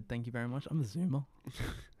Gen Z. Thank you very much. I'm a Zoomer.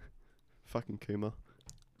 Fucking Kuma.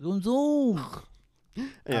 Zoom.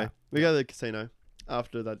 Anyway, we go to the casino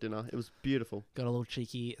after that dinner. It was beautiful. Got a little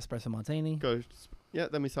cheeky espresso martini.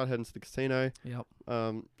 Then we start heading to the casino. Yep.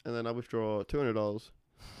 And then I withdraw $200.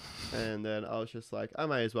 And then I was just like, I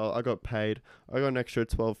may as well. I got paid. I got an extra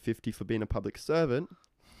 $12.50 for being a public servant.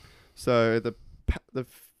 So the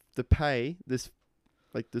pay this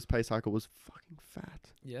pay cycle was fucking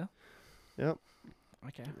fat. Yeah. Yep.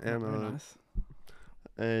 Okay. And, Very nice.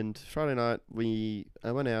 And Friday night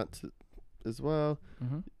I went out as well.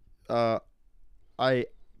 Mm-hmm. I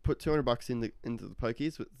put $200 into the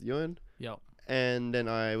pokies with Ewan. Yep. And then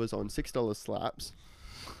I was on $6 slaps.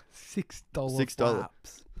 $6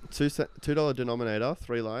 slaps. $2 denominator,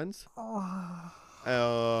 3 lines. Oh.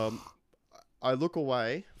 I look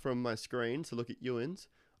away from my screen to look at Ewan's.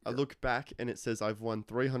 I look back and it says I've won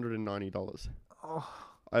 $390. Oh.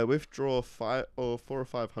 I withdraw 400 or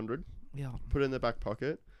 500. Yeah. Put it in the back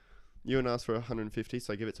pocket. Ewan asks for 150,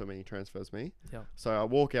 so I give it to him and he transfers me. Yeah. So I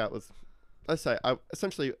walk out with, let's say, at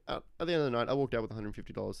the end of the night, I walked out with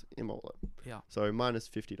 $150 in my wallet. Yeah. So minus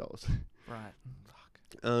 $50. Right.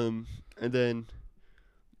 Fuck. And then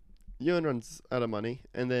Ewan runs out of money,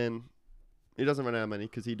 and then he doesn't run out of money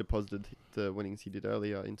because he deposited the winnings he did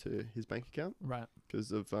earlier into his bank account. Right.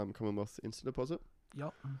 Because of Commonwealth Instant Deposit.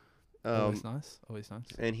 Yep. Always nice. Always nice.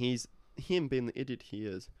 And him being the idiot he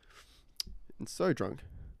is, and so drunk.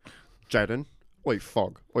 Jaden. Oi,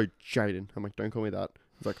 Fog. Oi, Jaden. I'm like, don't call me that.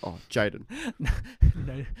 He's like, oh, Jaden.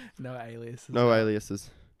 No aliases. No aliases.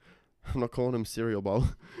 I'm not calling him cereal bowl.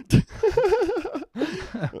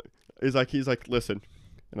 He's like, listen.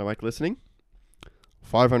 And I'm like, listening?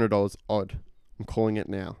 $500 odd. I'm calling it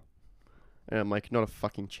now. And I'm like, not a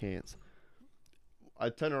fucking chance. I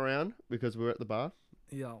turn around because we were at the bar.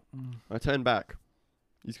 Yeah. I turn back.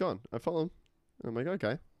 He's gone. I follow him. And I'm like,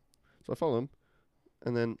 okay. So I follow him.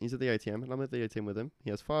 And then he's at the ATM. And I'm at the ATM with him. He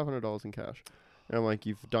has $500 in cash. And I'm like,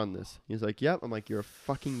 you've done this. He's like, yep. I'm like, you're a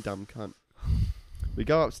fucking dumb cunt. We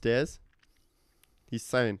go upstairs. He's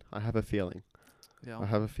saying, I have a feeling. Yeah. I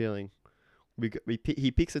have a feeling.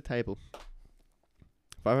 He picks a table.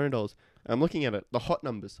 $500. I'm looking at it. The hot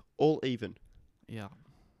numbers, all even. Yeah.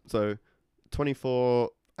 So 24,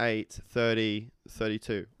 8, 30,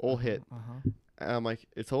 32, all hit. Uh-huh. And I'm like,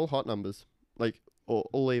 it's all hot numbers. Like,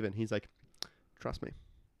 all even. He's like, trust me.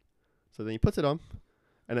 So then he puts it on,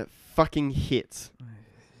 and it fucking hits.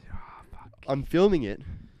 I'm filming it.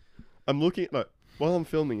 I'm looking at, while I'm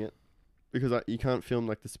filming it, because you can't film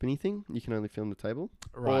like the spinny thing, you can only film the table.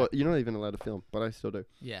 Right. Or you're not even allowed to film, but I still do.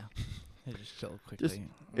 Yeah. They just chill quickly.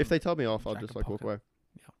 If they tell me off, I'll Jack just a like walk pocket. away.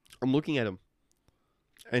 Yeah. I'm looking at him,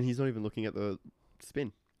 and he's not even looking at the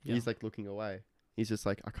spin. Yeah. He's like looking away. He's just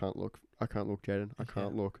like, I can't look, Jaden. I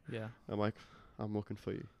can't look. Yeah. I'm like, I'm looking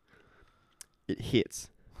for you. It hits.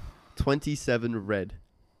 27 red.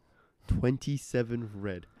 27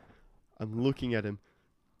 red. I'm looking at him.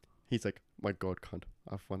 He's like, my God, cunt.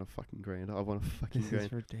 I've won a fucking grand. I've won a fucking This grand.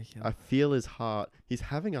 is ridiculous. I feel his heart. He's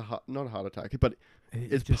having not a heart attack, but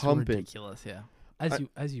it's just pumping. ridiculous, yeah.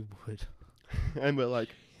 As you would. And we're like,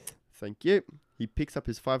 thank you. He picks up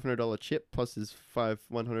his $500 chip plus his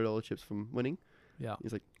 $100 chips from winning. Yeah.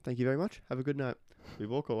 He's like, thank you very much. Have a good night. We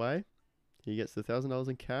walk away. He gets the $1,000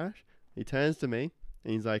 in cash. He turns to me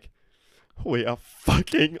and he's like, we are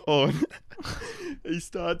fucking on. He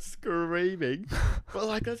starts screaming. We're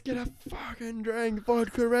like, let's get a fucking drink.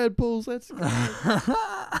 Vodka Red Bulls. Let's go.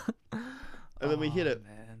 And then we hit it.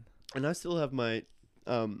 Man. And I still have my,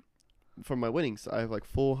 from my winnings, I have like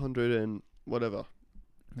 400 and whatever.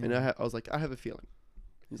 Yeah. And I was like, I have a feeling.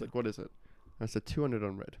 He's like, what is it? I said 200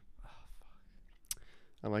 on red.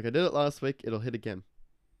 I'm like, I did it last week. It'll hit again.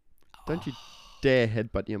 Don't you dare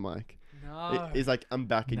headbutt your mic. No. He's like, I'm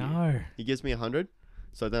backing you. He gives me 100.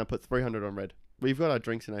 So then I put 300 on red. We've got our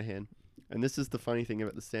drinks in our hand. And this is the funny thing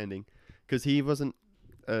about the standing. Because he wasn't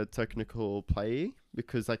a technical player.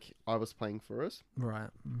 Because like I was playing for us. Right.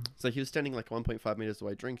 So he was standing like 1.5 meters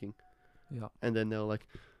away drinking. Yeah. And then they were like,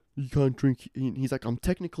 you can't drink. He's like, I'm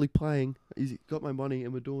technically playing. He's got my money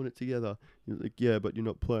and we're doing it together. He's like, yeah, but you're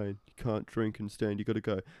not playing. You can't drink and stand. You got to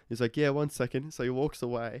go. He's like, yeah, 1 second. So he walks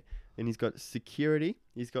away and he's got security.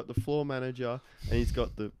 He's got the floor manager and he's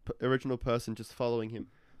got the original person just following him.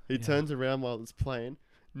 He Yeah. turns around while it's playing,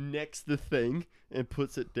 necks the thing and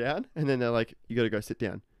puts it down. And then they're like, you got to go sit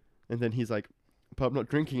down. And then he's like, but I'm not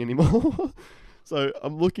drinking anymore. So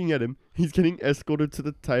I'm looking at him. He's getting escorted to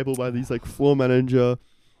the table by these like floor manager,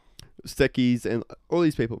 Seckies, and all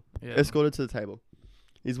these people. Yeah. Escorted to the table.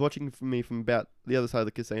 He's watching from me from about the other side of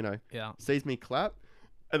the casino. Yeah. Sees me clap,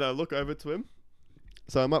 and I look over to him.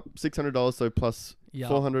 So I'm up $600, so plus Yeah.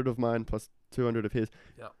 400 of mine, plus 200 of his.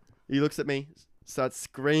 Yeah. He looks at me, starts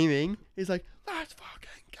screaming. He's like, "Let's fucking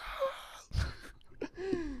go!"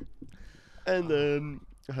 And then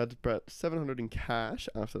I had about 700 in cash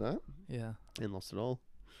after that, Yeah. and lost it all.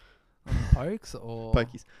 On the pokes or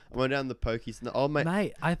Pokies. I went down the pokies. And the old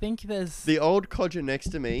Mate, I think there's the old codger next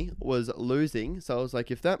to me was losing, so I was like,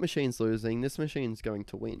 if that machine's losing, this machine's going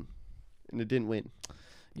to win, and it didn't win.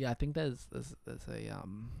 yeah, I think there's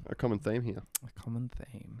A common theme here. a common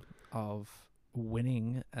theme of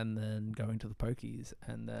winning and then going to the pokies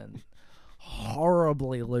and then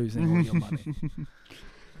horribly losing all your money.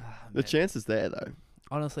 Ah, The man. chance is there though.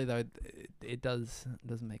 Honestly though, it does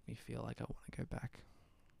make me feel like I want to go back.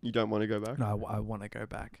 You don't want to go back No, I want to go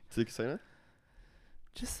back. to the casino.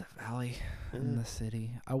 Just the valley in the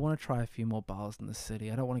city. I want to try a few more bars in the city.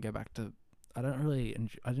 I don't want to go back to. I didn't really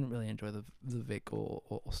enjoy the Vic or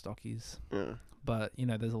Stockies. Yeah. But you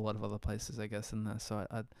know, there's a lot of other places I guess in there. So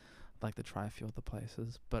I'd like to try a few other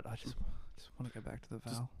places. But I just want to go back to the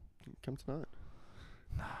Just- Val. Come tonight.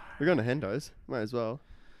 No. We're going to Hendo's. Might as well.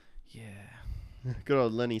 Yeah. Good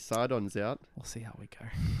old Lenny Sardon's out. We'll see how we go.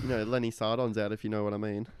 You know, Lenny Sardon's out if you know what I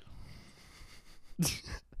mean.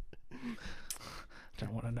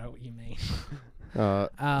 Don't want to know what you mean.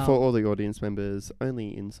 For all the audience members,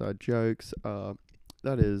 only inside jokes.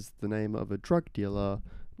 That is the name of a drug dealer,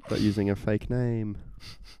 but using a fake name.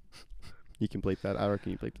 You can bleep that. I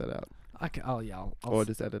reckon you bleep that out. Okay. Oh yeah. I'll Or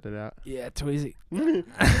just edit it out. yeah. Too easy.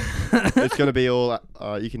 It's going to be all...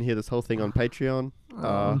 you can hear this whole thing on Patreon.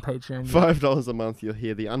 On Patreon. $5 a month, you'll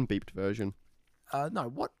hear the unbeeped version. No.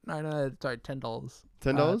 What? No. Sorry. $10.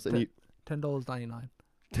 $10 and you... $10.99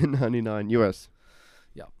 $10.99 US.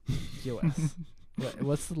 US.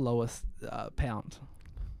 What's the lowest pound?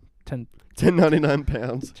 10 $10.99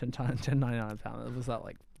 pounds. 10.99 pound. Was that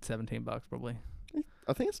like $17 probably?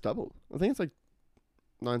 I think it's double. I think it's like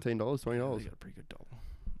 $19, Yeah, $20. they got a pretty good dollar.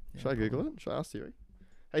 Should I Google it? Should I ask Siri?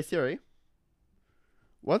 Hey Siri,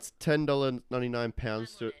 what's $10.99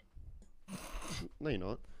 pounds to... No, you're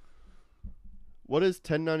not. What is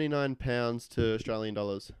 $10.99 pounds to Australian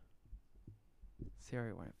dollars?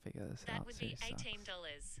 Siri won't figure this That out. would be Siri sucks.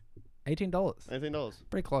 $18. $18. $18.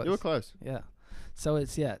 Pretty close. You were close. Yeah. So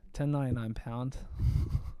it's $10.99 pound.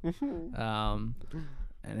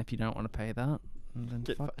 And if you don't want to pay that, then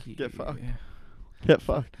Get fuck you. get fucked. Get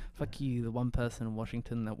fucked. Fuck you, the one person in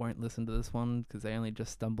Washington that won't listen to this one because they only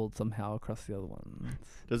just stumbled somehow across the other one.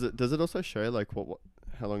 Does it also show like what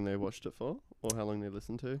how long they watched it for, or how long they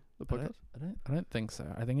listened to the podcast? I don't think so.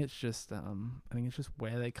 I think it's just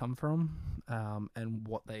where they come from, and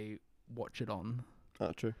what they watch it on.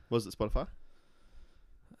 Oh, true. Was it Spotify?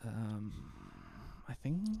 I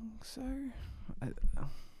think so.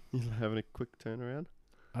 You're having a quick turnaround.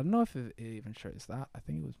 I don't know if it even shows that. I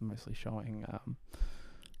think it was mostly showing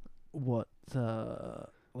what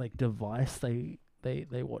like device they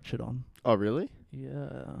watch it on. Oh, really?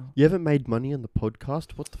 Yeah. You haven't made money on the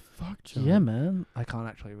podcast? What the fuck, John? Yeah, man. I can't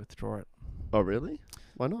actually withdraw it Oh, really?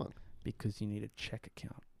 Why not? because you need a check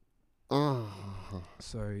account. Oh.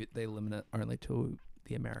 So they limit it only to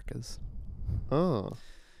the Americas. Oh.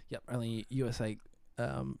 Yep, only USA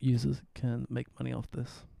users can make money off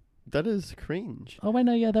this. That is cringe. Oh wait,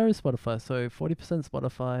 no, yeah, there is Spotify. So 40%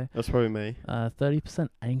 Spotify, That's probably me. 30%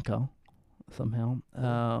 Anchor, somehow.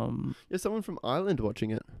 Yeah, someone from Ireland watching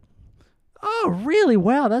it. Oh really?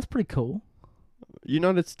 Wow, that's pretty cool.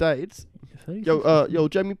 United States. 30%. Yo,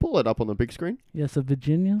 Jamie, pull it up on the big screen. Yeah, so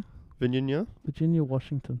Virginia,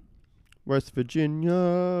 Washington, West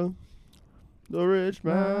Virginia. The rich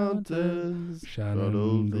mountains.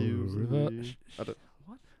 Shenandoah views of River. the-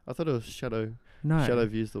 What? I thought it was Shadow. No, Shadow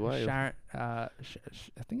views the way. Sharon. I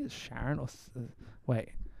think it's Sharon or wait,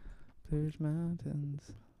 Blue Ridge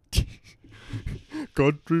Mountains.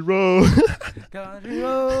 Country road. Country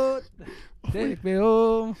road, take me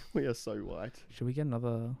home. We are so white. Should we get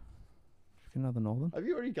another? Northern? Have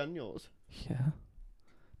you already done yours? Yeah.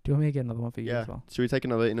 Do you want me to get another one for you Yeah. as well? Should we take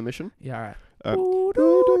another intermission? Yeah, alright. Uh,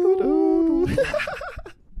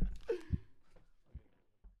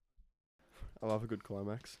 I love a good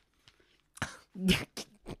climax.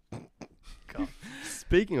 God.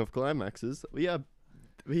 Speaking of climaxes, we have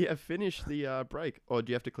finished the break. Or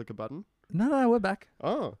do you have to click a button? No, we're back.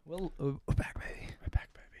 Oh, Well, we're back, baby. we're back,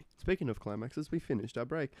 baby. Speaking of climaxes, we finished our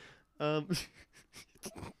break. Stop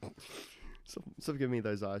giving me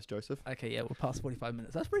those eyes, Joseph. Okay, yeah, we're past 45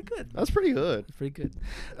 minutes. That's pretty good. That's pretty good. Pretty good.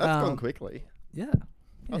 That's gone Um, quickly. Yeah.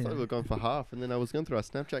 I thought we were going for half, and then I was going through our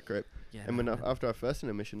Snapchat group, Yeah. and when after our first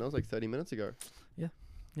intermission, that was like 30 minutes ago. you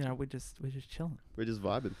know, we're just chilling. We're just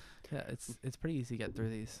vibing. Yeah, it's pretty easy to get through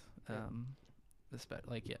these.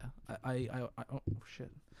 Like yeah, I oh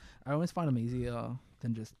shit, I always find them easier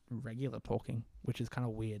than just regular talking, which is kind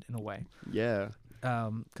of weird in a way. Yeah.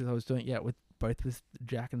 Because I was doing with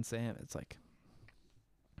Jack and Sam. It's like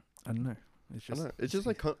I don't know. It's I just know. It's just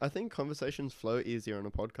like I think conversations flow easier on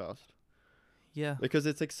a podcast yeah. because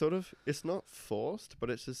it's like sort of it's not forced, but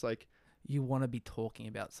it's just like You want to be talking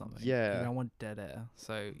about something. Yeah. You don't want dead air,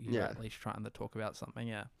 so you're Yeah. at least trying to talk about something.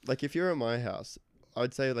 Yeah. like if you're at my house,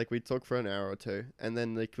 I'd say like we'd talk for an hour or two, and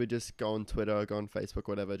then like we'd just go on Twitter, or go on Facebook,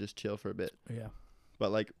 whatever, just chill for a bit. Yeah.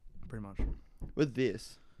 But like Pretty much. with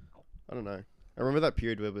this, I don't know. I remember that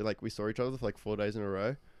period where we saw each other for like 4 days in a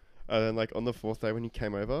row, and then like on the fourth day when you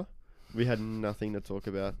came over, we had nothing to talk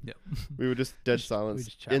about. Yep. We were just dead We silence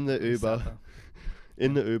just chat. in the We sat Uber, there.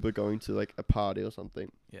 in the Uber going to like a party or something.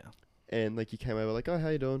 Yeah. And like you came over like, oh, how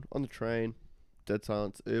you doing? On the train, dead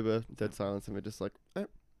silence. Uber, dead silence, and we're just like, eh.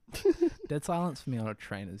 Dead silence for me on a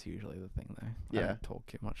train is usually the thing, though. I Yeah. don't talk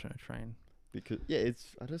too much on a train. Because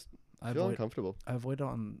I just I feel avoid uncomfortable. I avoid it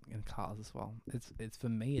in cars as well. It's for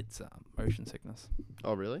me. It's motion sickness.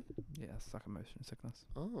 Oh really? Yeah, it's like a motion sickness.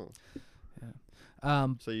 Oh, Yeah.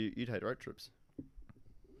 so you'd hate road trips?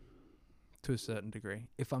 To a certain degree.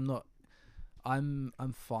 If I'm not, I'm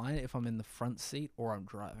fine if I'm in the front seat or I'm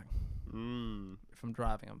driving. If I'm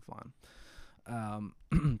driving, I'm fine.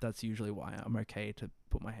 That's usually why I'm okay to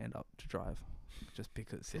put my hand up to drive, just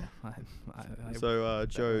because I So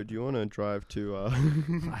Joe, do you want to drive to?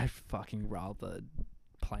 I'd fucking rather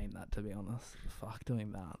plane that, to be honest. Fuck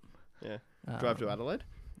doing that. Yeah. Drive to Adelaide?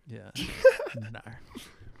 Yeah. No.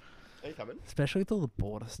 Are you coming? Especially with all the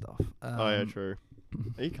border stuff. Oh yeah, true.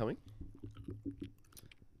 Are you coming?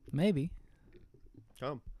 Maybe.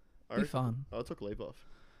 Come. Be fun. I took leave off.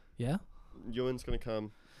 Yeah. Ewan's gonna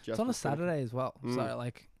come. It's on a Jasper's gonna Saturday as well. Mm. So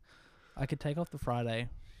like, I could take off the Friday.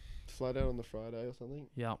 Fly down on the Friday or something.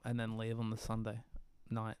 Yeah, and then leave on the Sunday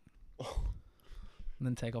night. Oh. And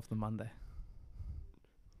then take off the Monday.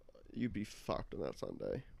 You'd be fucked on that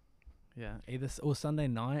Sunday. Yeah, either or Sunday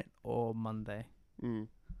night or Monday.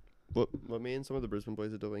 What me and some of the Brisbane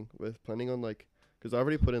boys are doing, we're planning on because I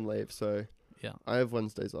already put in leave, so Yeah, I have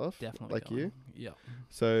Wednesdays off. definitely. Like you? going. Yeah.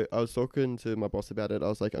 So I was talking to my boss about it. I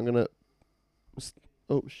was like, I'm gonna.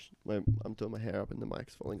 I'm doing my hair up and the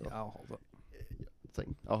mic's falling Yeah, off. I'll hold it. It's like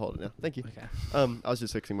I'll hold it now. Thank you. Okay. I was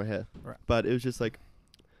just fixing my hair. Right. But it was just like,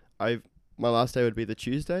 my last day would be the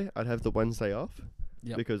Tuesday. I'd have the Wednesday off.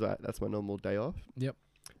 Yep. Because that's my normal day off. Yep.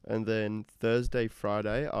 And then Thursday,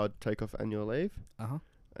 Friday, I'd take off annual leave.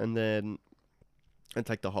 And then I'd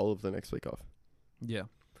take the whole of the next week off, Yeah.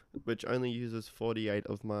 which only uses 48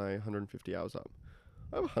 of my 150 hours up.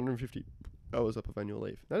 I have 150 hours up of annual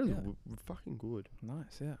leave. That is Yeah. fucking good.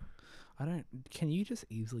 Nice. Yeah. Can you just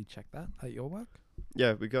easily check that at your work?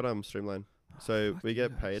 Yeah, we got Streamline. So Fuck we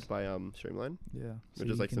get yes. paid by Streamline, Yeah. which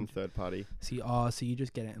is like some third party. So you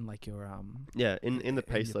just get it in like your Yeah, in the in your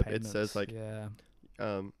payslip it says payments.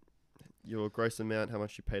 Yeah. Your gross amount, how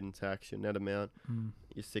much you paid in tax, your net amount, Mm.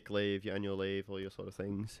 your sick leave, your annual leave, all your sort of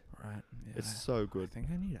things. Right. Yeah. It's so I good.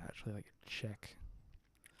 think I need to actually check.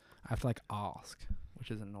 I have to ask,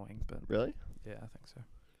 which is annoying, but Really? yeah, I think so.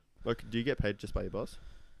 Like, do you get paid just by your boss?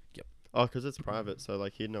 Yep. Oh, 'cause it's private, so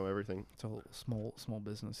he'd know everything. It's a small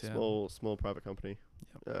business. Yeah. Small private company.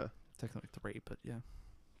 Yep. Yeah. Technically 3, but yeah.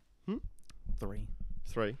 Hmm? 3.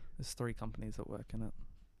 3. There's 3 companies that work in it.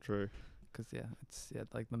 True. Because it's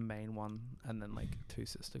the main one, and then 2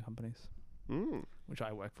 sister companies, Mm. which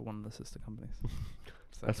I work for one of the sister companies.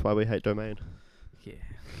 So That's why we hate Domain. yeah.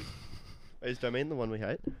 Is Domain the one we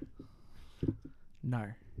hate?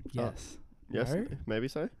 No. Yes. Yes. No? Maybe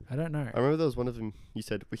so. I don't know. I remember there was one of them. You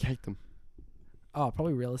said we hate them. Oh,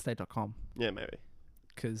 probably realestate.com. Yeah, maybe.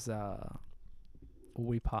 Because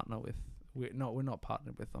we partner with. We're not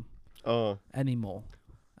partnered with them Oh. anymore.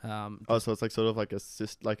 Oh, so it's sort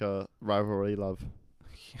of like a rivalry love.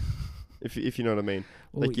 If you know what I mean.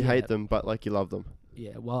 Well, You yeah, hate them, but you love them.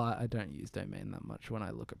 Yeah. Well, I don't use Domain that much when I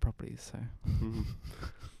look at properties. So.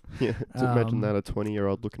 Yeah. So imagine Um, that, a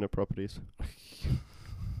 20-year-old looking at properties.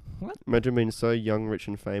 What? Imagine being so young, rich,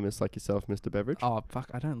 and famous like yourself, Mr. Beveridge. Oh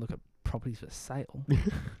fuck! I don't look at properties for sale.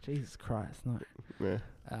 Jesus Christ, no. Yeah.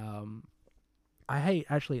 I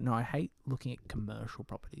hate looking at commercial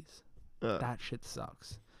properties. Ah. That shit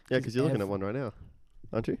sucks. Yeah, because you're looking at one right now,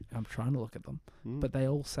 aren't you? I'm trying to look at them, Mm. but they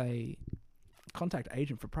all say contact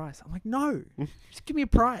agent for price. I'm like, no, just give me a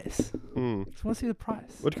price. Mm. Just want to see the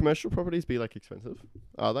price. Would commercial properties be like expensive?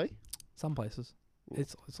 Are they? Some places,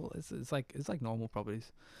 it's like normal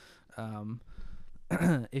properties.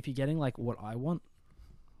 If you're getting like what I want,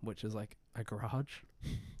 which is like a garage,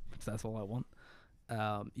 because that's all I want,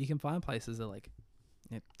 you can find places that are like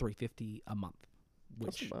 $350 a month,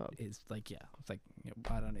 which That's not bad. is like it's like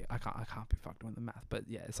I can't be fucked doing the math, but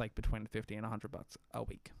yeah, it's like between $50 and $100 a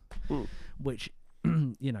week, Mm. which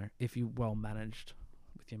if you well managed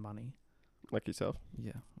with your money, Like yourself?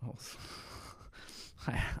 yeah. Well,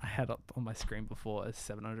 I had up on my screen before a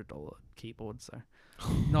 $700 keyboard, so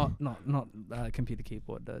not computer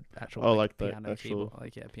keyboard, the actual Oh, like the piano actual-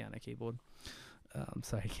 keyboard, piano keyboard.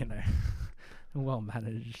 So well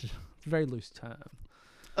managed, very loose term.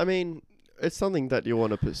 I mean, it's something that you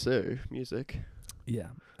want to pursue, music. Yeah,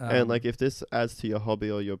 And like, if this adds to your hobby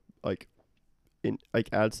or your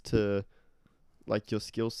adds to like your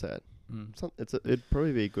skill set, it'd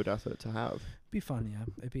probably be a good asset to have. be fun, yeah.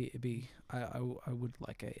 It'd be. I would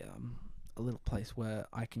like a little place where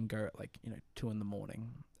I can go at like 2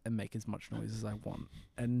 a.m. and make as much noise as I want,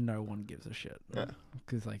 and no one gives a shit. Yeah.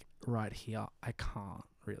 Because like right here, I can't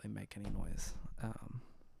really make any noise,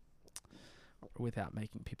 without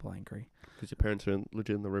making people angry. Because your parents are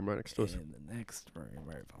legit in the room right next to us. In the next room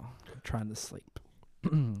over, trying to sleep.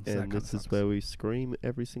 And this is where we scream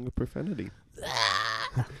every single profanity.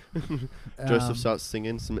 Joseph starts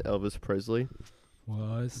singing some Elvis Presley.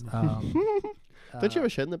 Was Don't you have a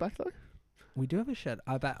shed in the back though? we do have a shed.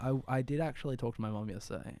 I did actually talk to my mom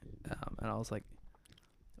yesterday, and I was like,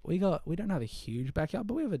 we don't have a huge backyard,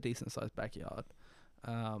 but we have a decent sized backyard.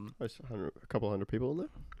 There's a couple hundred people in there.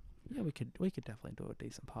 Yeah, we could definitely do a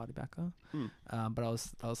decent party back there. Hmm. But I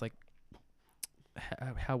was like,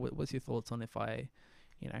 what's your thoughts on if I,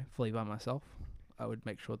 flee by myself? I would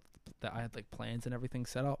make sure that I had like plans and everything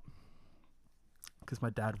set up, because my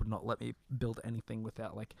dad would not let me build anything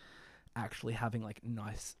without like actually having like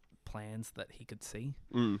nice plans that he could see.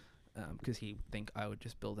 Because he'd think I would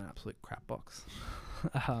just build an absolute crap box.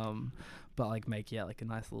 But like make like a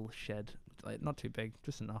nice little shed, like not too big,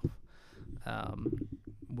 just enough.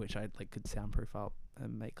 Which I like could soundproof up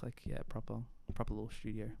and make like proper little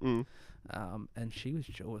studio. And she was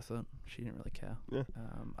chill with it. She didn't really care. Yeah.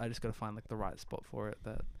 I just got to find like the right spot for it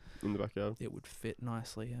that In the backyard. it would fit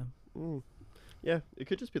nicely. Yeah. Yeah, it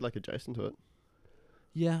could just be like adjacent to it,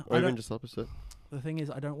 Yeah. or even just opposite. The thing is,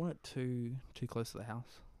 I don't want it too close to the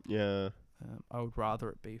house. Yeah. I would rather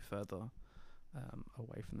it be further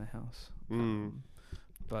away from the house.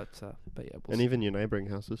 But yeah, we'll And see. even your neighbouring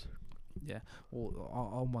houses. Yeah. Well,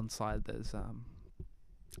 on one side there's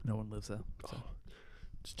no one lives there. So.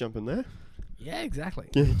 Just jump in there. Yeah, exactly.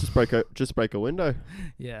 Yeah, just break a window.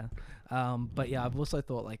 Yeah. But yeah, I've also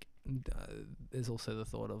thought like there's also the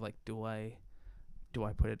thought of like do I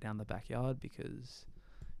put it down the backyard, because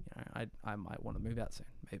I might want to move out soon,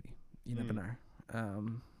 maybe. You never know.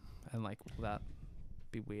 And like will that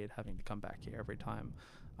be weird having to come back here every time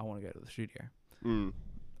I want to go to the studio?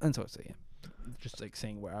 And so yeah, just like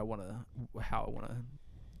seeing how I want to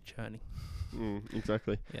journey.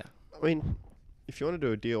 Exactly. Yeah. I mean, if you want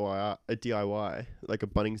to do a DIY, like a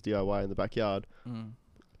Bunnings DIY in the backyard,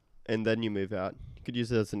 and then you move out, you could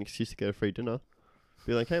use it as an excuse to get a free dinner.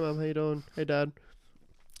 Be like, hey mum, how you doing? Hey dad.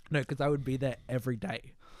 No, because I would be there every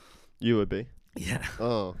day. You would be. Yeah.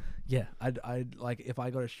 Oh. Yeah. I'd like if I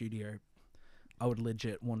got a studio, I would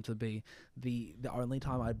legit want to be the only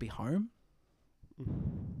time I'd be home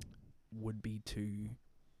would be to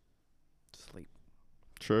sleep.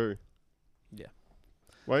 True. Yeah.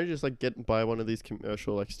 Why don't you just like buy one of these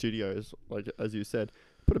commercial like studios, like as you said,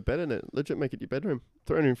 put a bed in it, legit make it your bedroom.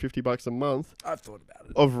 $350 a month I've thought about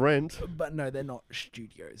it. of rent. But no, they're not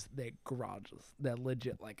studios. They're garages. They're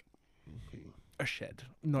legit like a shed.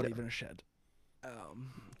 Not even a shed.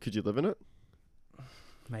 Could you live in it?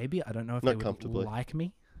 Maybe. I don't know if Not they would comfortably. like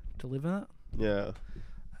me to live in it. Yeah.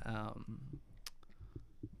 But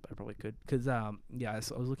I probably could. Because, yeah, I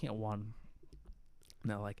was looking at one. And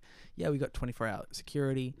they're like, yeah, we got 24-hour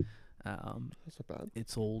security. That's not bad.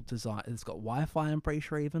 It's all designed. It's got Wi-Fi, I'm pretty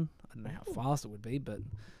sure even. I don't know how fast it would be, but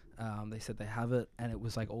they said they have it. And it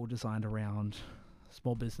was like all designed around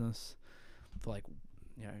small business for like,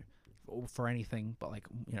 for anything but like,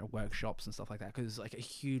 workshops and stuff like that. Because it's like a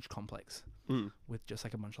huge complex with just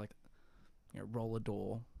like a bunch of like, roller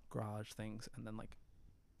door garage things, and then like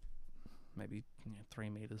maybe 3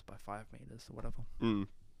 meters by 5 meters or whatever.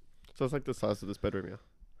 So it's like the size of this bedroom, yeah.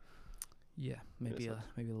 Yeah, maybe it's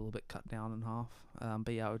maybe a little bit cut down in half.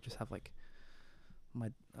 But yeah, I would just have like my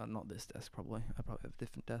not this desk probably. I probably have a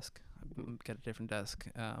different desk. Get a different desk.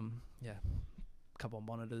 Yeah, couple of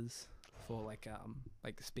monitors for like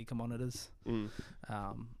speaker monitors.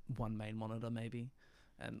 One main monitor maybe,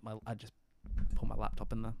 and I just put my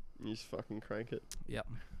laptop in there. You just fucking crank it. Yep.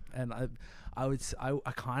 And I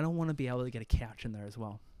kind of want to be able to get a couch in there as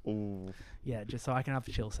well. Ooh. Yeah, just so I can have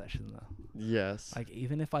a chill session there. Yes. Like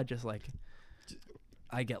even if I just like,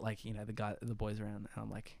 I get like the boys around, and I'm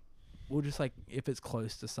like, we'll just like if it's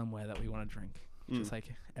close to somewhere that we want to drink, just like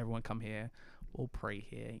everyone come here, we'll pray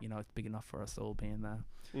here. It's big enough for us to all be in there,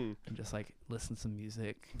 and just like listen to some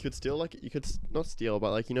music. You could steal not steal,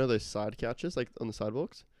 but like those side couches like on the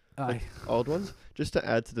sidewalks, like old ones, just to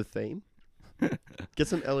add to the theme. Get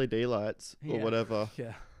some LED lights or whatever.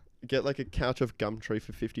 Yeah. Get like a couch of Gumtree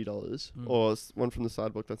for $50 or one from the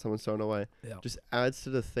sidewalk that someone's thrown away. Yeah. Just adds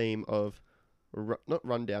to the theme of not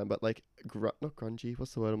rundown, but like not grungy.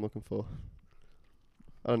 What's the word I'm looking for?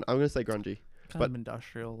 I'm gonna say grungy. Kind of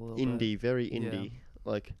industrial. A little indie, bit. very indie.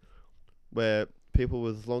 Like where people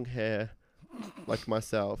with long hair, like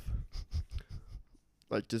myself,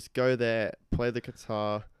 like just go there, play the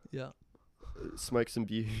guitar, smoke some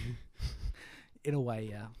beer. In a way,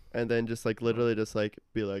 yeah. And then just like literally just like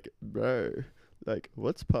be like, bro, like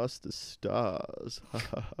what's past the stars?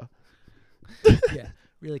 Yeah,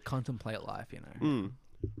 really contemplate life, One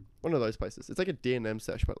of those places. It's like a D&M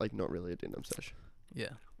sesh, but like not really a D&M sesh. Yeah.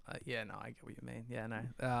 Yeah, no, I get what you mean. Yeah,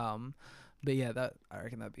 no. But yeah, that I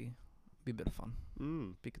reckon that'd be a bit of fun.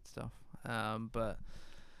 Be good stuff. But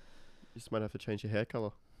you just might have to change your hair color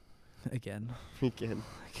again.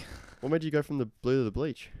 What made you go from the blue to the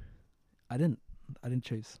bleach? I didn't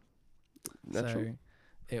choose. Natural. So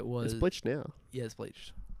it was. It's bleached now. Yeah, it's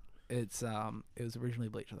bleached. It was originally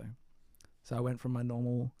bleached though. So I went from my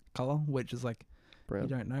normal color, which is like brown. You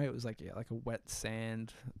don't know. It was like like a wet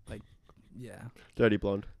sand, like dirty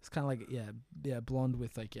blonde. It's kind of like blonde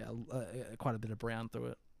with like quite a bit of brown through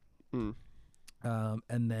it.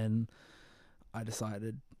 And then I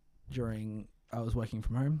decided I was working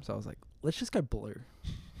from home, so I was like, let's just go blue.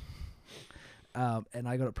 And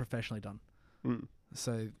I got it professionally done.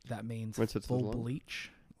 So that means full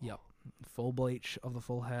bleach. Yep. Full bleach of the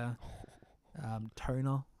full hair.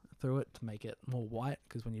 Toner through it to make it more white,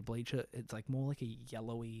 because when you bleach it, it's like more like a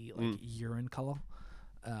yellowy urine color.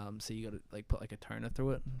 So you got to like put like a toner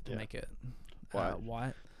through it to make it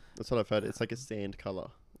white. That's what I've heard. It's like a sand color.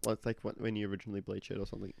 Well, it's like when you originally bleach it or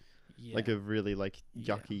something. Yeah. Like a really like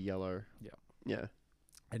yucky yellow. Yeah. Yeah.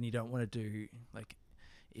 And you don't want to do like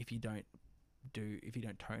if you don't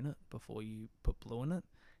tone it before you put blue in it,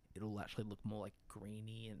 it'll actually look more like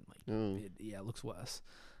greeny and like it looks worse.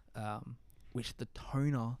 Which the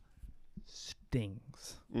toner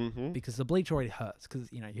stings because the bleach already hurts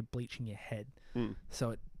because you're bleaching your head, so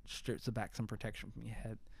it strips back some protection from your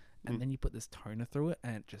head, and then you put this toner through it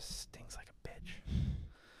and it just stings like a bitch.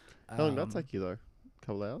 How long did that take you though? A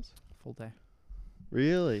couple hours? Full day.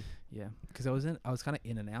 Really? Yeah, because I was kind of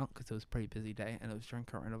in and out because it was a pretty busy day and it was during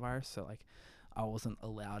coronavirus, so like I wasn't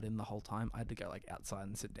allowed in the whole time. I had to go like outside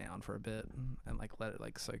and sit down for a bit and like let it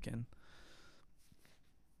like soak in.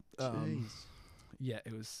 Jeez. Yeah,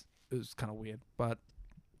 it was kind of weird, but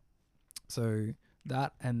so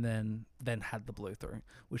that and then had the blue through,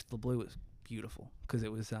 which the blue was beautiful because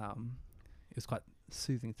it was quite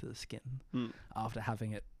soothing to the skin after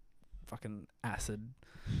having it fucking acid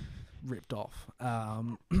ripped off.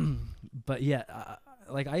 But yeah,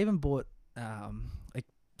 like I even bought like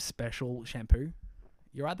special shampoo.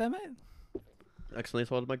 You right there, mate? Accidentally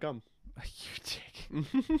swallowed my gum. You dick.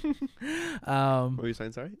 What were you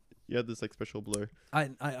saying? Sorry, you had this like special blue.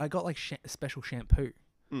 I got like special shampoo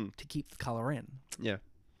to keep the color in. Yeah.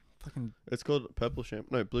 Fucking. It's called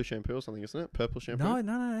blue shampoo or something, isn't it? Purple shampoo.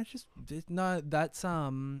 No. It's just that's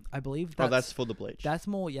I believe. That's for the bleach. That's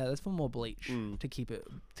more. Yeah, that's for more bleach to keep it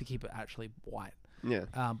actually white. Yeah.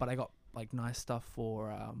 But I got like nice stuff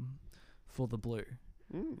for the blue,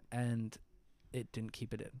 and it didn't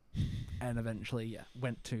keep it in, and eventually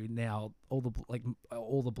went to now all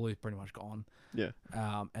the blue's pretty much gone. Yeah.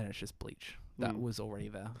 And it's just bleach that was already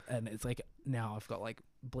there, and it's like now I've got like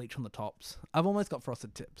bleach on the tops. I've almost got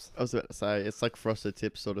frosted tips. I was about to say it's like frosted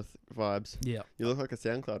tips sort of vibes. Yeah. You look like a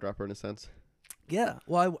SoundCloud rapper in a sense. Yeah.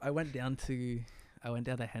 Well, I went down to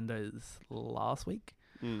Hendo's last week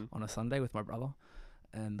on a Sunday with my brother,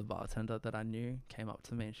 and the bartender that I knew came up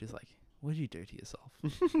to me and she's like, What'd you do to yourself?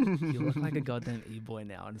 You look like a goddamn e-boy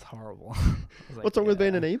now, and it's horrible. I was like, What's wrong with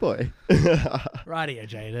being an "Yeah." e-boy? Right here,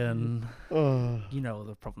 Jaden. Oh, You know all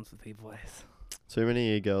the problems with e-boys. too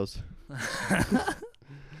many e-girls.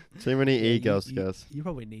 Too many Yeah, e-girls, guys. You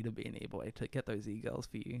probably need to be an e-boy to get those e-girls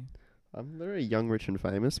for you. I'm very young, rich, and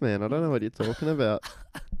famous, man. I don't know what you're talking about.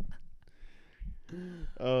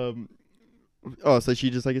 Oh, so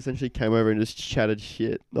she just like essentially came over and just chatted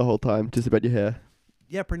shit the whole time, just about your hair.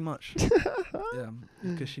 Yeah, pretty much. Yeah,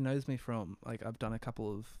 because she knows me from like I've done a couple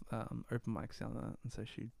of open mics on that, and so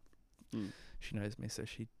she knows me, so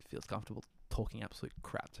she feels comfortable talking absolute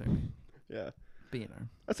crap to me. Yeah, But you know,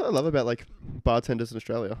 that's what I love about like bartenders in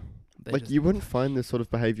Australia. they Like just, you wouldn't find this sort of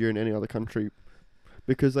behavior in any other country,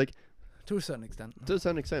 because like to a certain extent. to a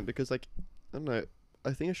certain extent, because like I don't know,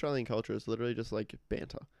 I think Australian culture is literally just like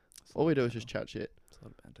banter. All we do is just chat shit. It's a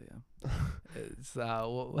lot of banter, yeah. It's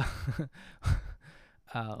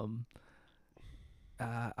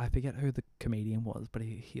I forget who the comedian was, but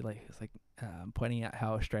he like was like pointing out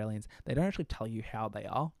how Australians, they don't actually tell you how they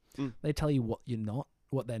are. Mm. They tell you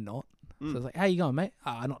what they're not. So Mm. it's like, how you going, mate?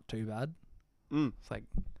 Not too bad. Mm. It's like,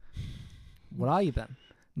 what are you then?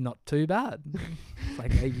 Not too bad. It's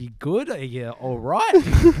like, are you good? Are you all right?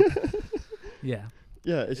 Yeah.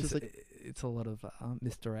 Yeah, it's just like it's a lot of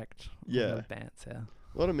misdirect. A Yeah. lot of bants, yeah.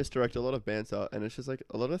 a lot of misdirect, a lot of banter, and it's just like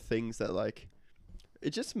a lot of things that like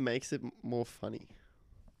it just makes it more funny,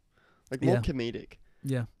 like more Yeah. comedic.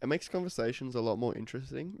 Yeah. It makes conversations a lot more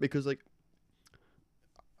interesting because like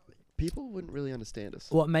people wouldn't really understand us.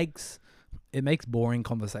 Well, it makes boring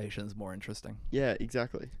conversations more interesting Yeah,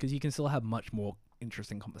 exactly. because you can still have much more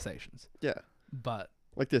interesting conversations. Yeah, But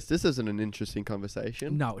like this isn't an interesting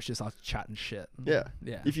conversation. no, it's just us chatting shit. Yeah.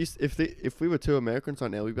 Yeah. If we were two Americans right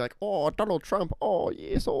now, we'd be like, oh, Donald Trump, oh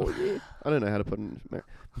yes, oh yeah. I don't know how to put it in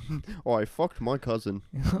oh, I fucked my cousin.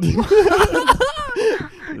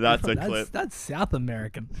 That's a clip. That's South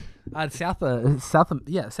American. South America. South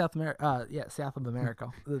of America.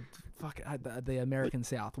 The American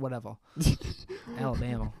South, whatever.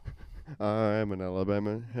 Alabama. I'm an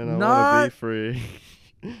Alabama and I No. want to be free.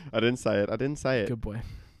 I didn't say it. Good boy.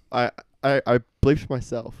 I bleeped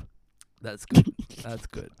myself. That's good. That's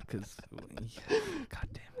good because, God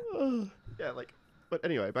damn it. Yeah, like, but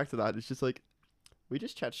anyway, back to that. It's just like, we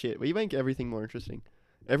just chat shit. We make everything more interesting.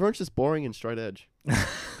 Everyone's just boring and straight edge.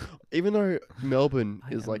 Even though Melbourne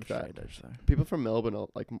I is am like that. straight edge, though. People from Melbourne are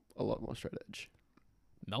like a lot more straight edge.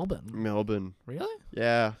 Melbourne. Really?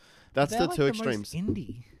 Yeah. That's They're the like two the extremes. most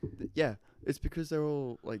indie. Yeah. It's because they're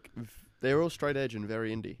all like, they're all straight edge and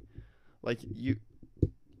very indie.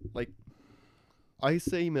 I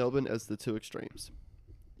see Melbourne as the two extremes.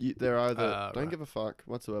 They're either don't right. give a fuck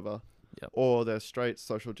whatsoever, Yep. or they're straight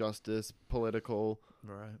social justice, political,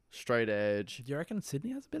 Right. straight edge. Do you reckon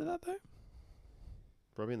Sydney has a bit of that though?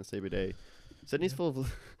 Probably in the CBD. Sydney's full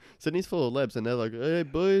of Sydney's full of lebs, and they're like, "Hey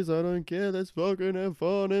boys, I don't care. Let's fucking have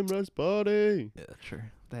fun and let's party." Yeah, true.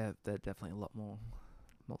 They're definitely a lot more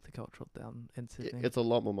multicultural down in Sydney. It's a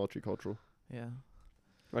lot more multicultural. Yeah.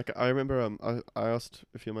 Like I remember, I asked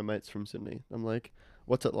a few of my mates from Sydney. I'm like,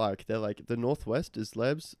 "What's it like?" They're like, "The northwest is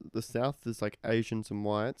lebs, the south is like Asians and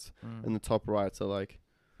whites, and the top rights are like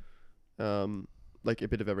a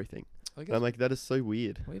bit of everything." I And guess I'm like, that is so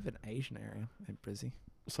weird. we have an Asian area in Brizzy.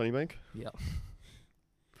 Sunnybank, Yeah.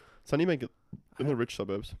 Sunnybank, in the I- rich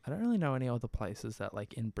suburbs. I don't really know any other places that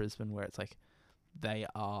like in Brisbane where it's like they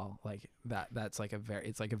are like that. That's like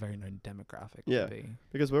it's like a very known demographic. Yeah. To be.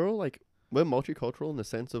 Because we're multicultural in the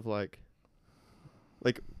sense of like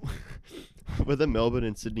we're the Melbourne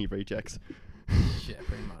and Sydney rejects. Yeah,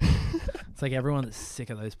 pretty much. It's like everyone that's sick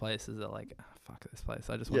of those places are like, fuck this place.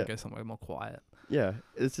 I just want Yeah. to go somewhere more quiet. Yeah,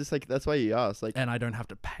 it's just like that's why you ask, like And I don't have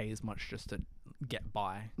to pay as much just to get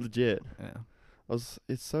by. legit. Yeah.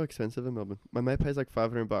 It's so expensive in Melbourne. My mate pays like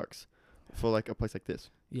 $500 for like a place like this.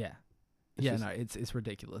 Yeah. It's Yeah, just- no, it's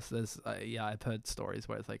ridiculous. There's I've heard stories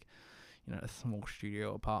where it's like, a small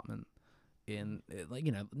studio apartment in like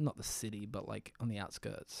not the city but like on the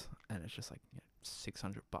outskirts, and it's just like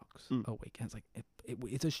 $600 a week. And it's like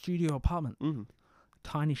it's a studio apartment, Mm-hmm.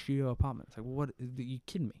 tiny studio apartment. It's like, what? Are you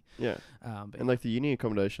kidding me? Yeah, But and like the uni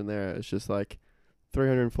accommodation there is just like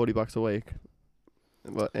 $340 a week,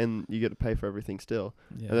 and you get to pay for everything still.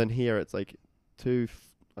 yeah. And then here it's like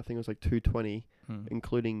I think it was like $220, Hmm.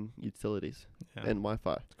 including utilities Yeah. and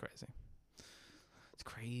Wi-Fi. It's crazy. It's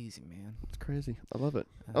crazy, man. It's crazy. I love it.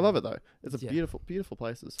 I love it though. It's a yeah. beautiful, beautiful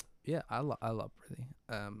places. Yeah, I love Brizzy.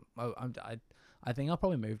 I think I'll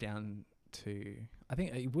probably move down to. I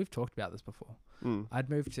think we've talked about this before. I'd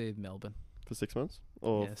move to Melbourne. For 6 months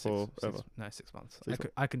or Yeah, forever. 6 months. 6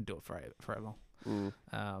 I couldn't do it forever.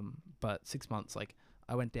 But 6 months, like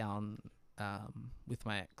I went down with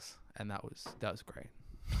my ex, and that was great.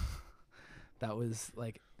 That was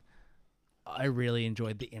like, I really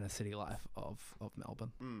enjoyed the inner city life of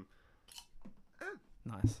Melbourne.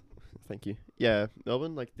 Nice. Thank you. Yeah,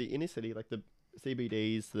 Melbourne, like the inner city, like the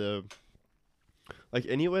CBDs, like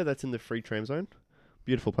anywhere that's in the free tram zone,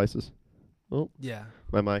 beautiful places. Oh, Yeah.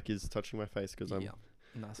 my mic is touching my face because Yeah.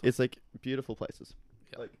 Nice. It's like beautiful places.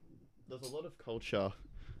 Yep. Like there's a lot of culture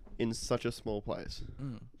in such a small place.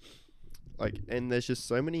 Like, and there's just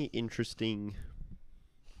so many interesting,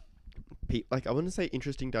 like I wouldn't say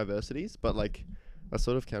interesting diversities, but like that's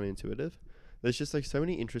sort of counterintuitive. There's just like so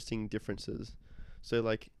many interesting differences. So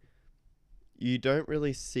like, you don't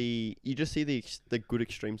really see, you just see the good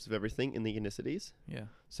extremes of everything in the inner cities. Yeah.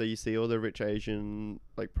 So you see all the rich Asian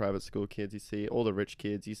like private school kids, you see all the rich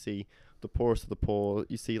kids, you see the poorest of the poor,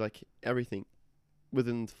 you see like everything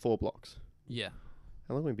within 4 blocks. Yeah.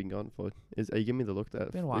 How long have we been gone for? Are you giving me the look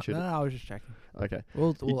that Been a we while. should? No, I was just checking. Okay.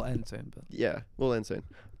 We'll end soon, but Yeah, we'll end soon.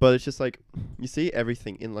 But it's just like you see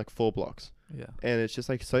everything in like 4 blocks, yeah. and it's just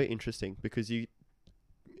like so interesting because you,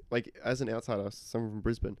 like, as an outsider, someone from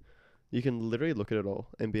Brisbane, you can literally look at it all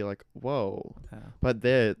and be like, whoa. Yeah. But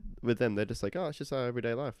with them, they're just like, oh, it's just our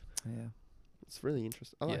everyday life. Yeah. It's really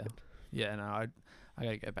interesting. I like Yeah. it. Yeah. No, I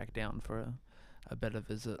gotta go back down for a better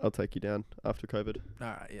visit. I'll take you down after COVID. All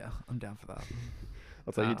right. Yeah, I'm down for that.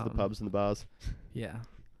 I'll take you to the pubs and the bars. Yeah.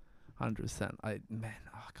 100%. I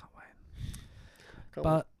can't wait.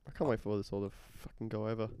 I can't wait for this all to fucking go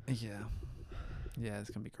over. Yeah. Yeah, it's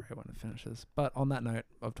gonna be great when it finishes. But on that note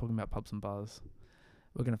of talking about pubs and bars,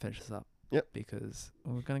 we're gonna finish this up. Yep. Because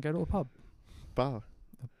we're gonna go to a pub, Bar.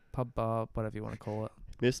 bar, whatever you want to call it.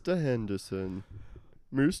 Mr. Henderson.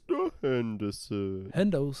 Mr. Henderson.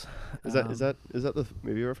 Hendos. Is that the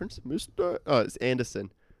movie reference? It's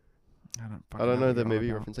Anderson. I I don't know what the you're on movie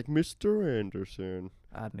about. reference. Like Mr. Anderson.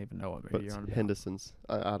 I don't even know what But movie it's you're on about. Henderson's.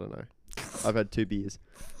 I don't know. I've had 2 beers.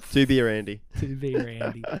 2 beer Andy. To be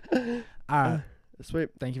Randy. Alright. Sweet.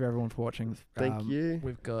 Thank you everyone for watching. Thank you.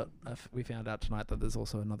 We've got. We found out tonight that there's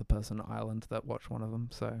also another person on Ireland that watched one of them.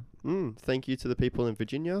 So Thank you to the people in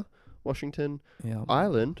Virginia, Washington, yeah.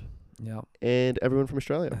 Ireland, Yeah. and everyone from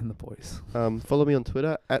Australia. And the boys. Follow me on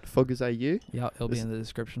Twitter @FoggersAU. Yeah, it'll be This- in the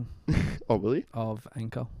description Oh, really? of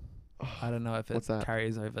Anchor. I don't know if What's it that?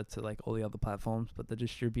 carries over to like all the other platforms, but the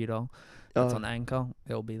distributor that's on Anchor,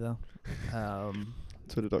 it'll be there.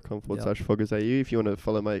 Twitter.com/FoggersAU if you want to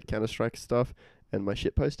follow my Counter-Strike stuff and my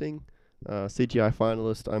shit posting. CGI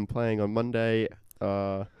finalist. I'm playing on Monday.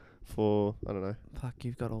 For I don't know. Fuck,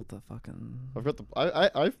 you've got all the fucking.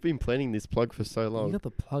 I've been planning this plug for so You long. got the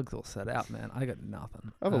plugs all set out, man. I got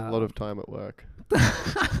nothing. I have a lot of time at work. But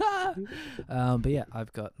yeah,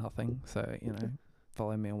 I've got nothing. So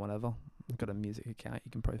follow me on whatever. I've got a music account.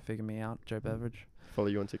 You can probably figure me out, Joe Beveridge. Follow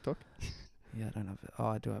you on TikTok. Yeah, I don't have it. Oh,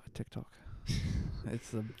 I do have a TikTok.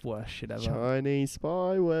 It's the worst shit ever. Chinese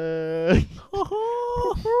spyware.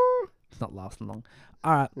 It's not lasting long.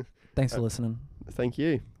 All right. Thanks for listening. Thank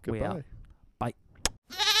you. We out. Goodbye.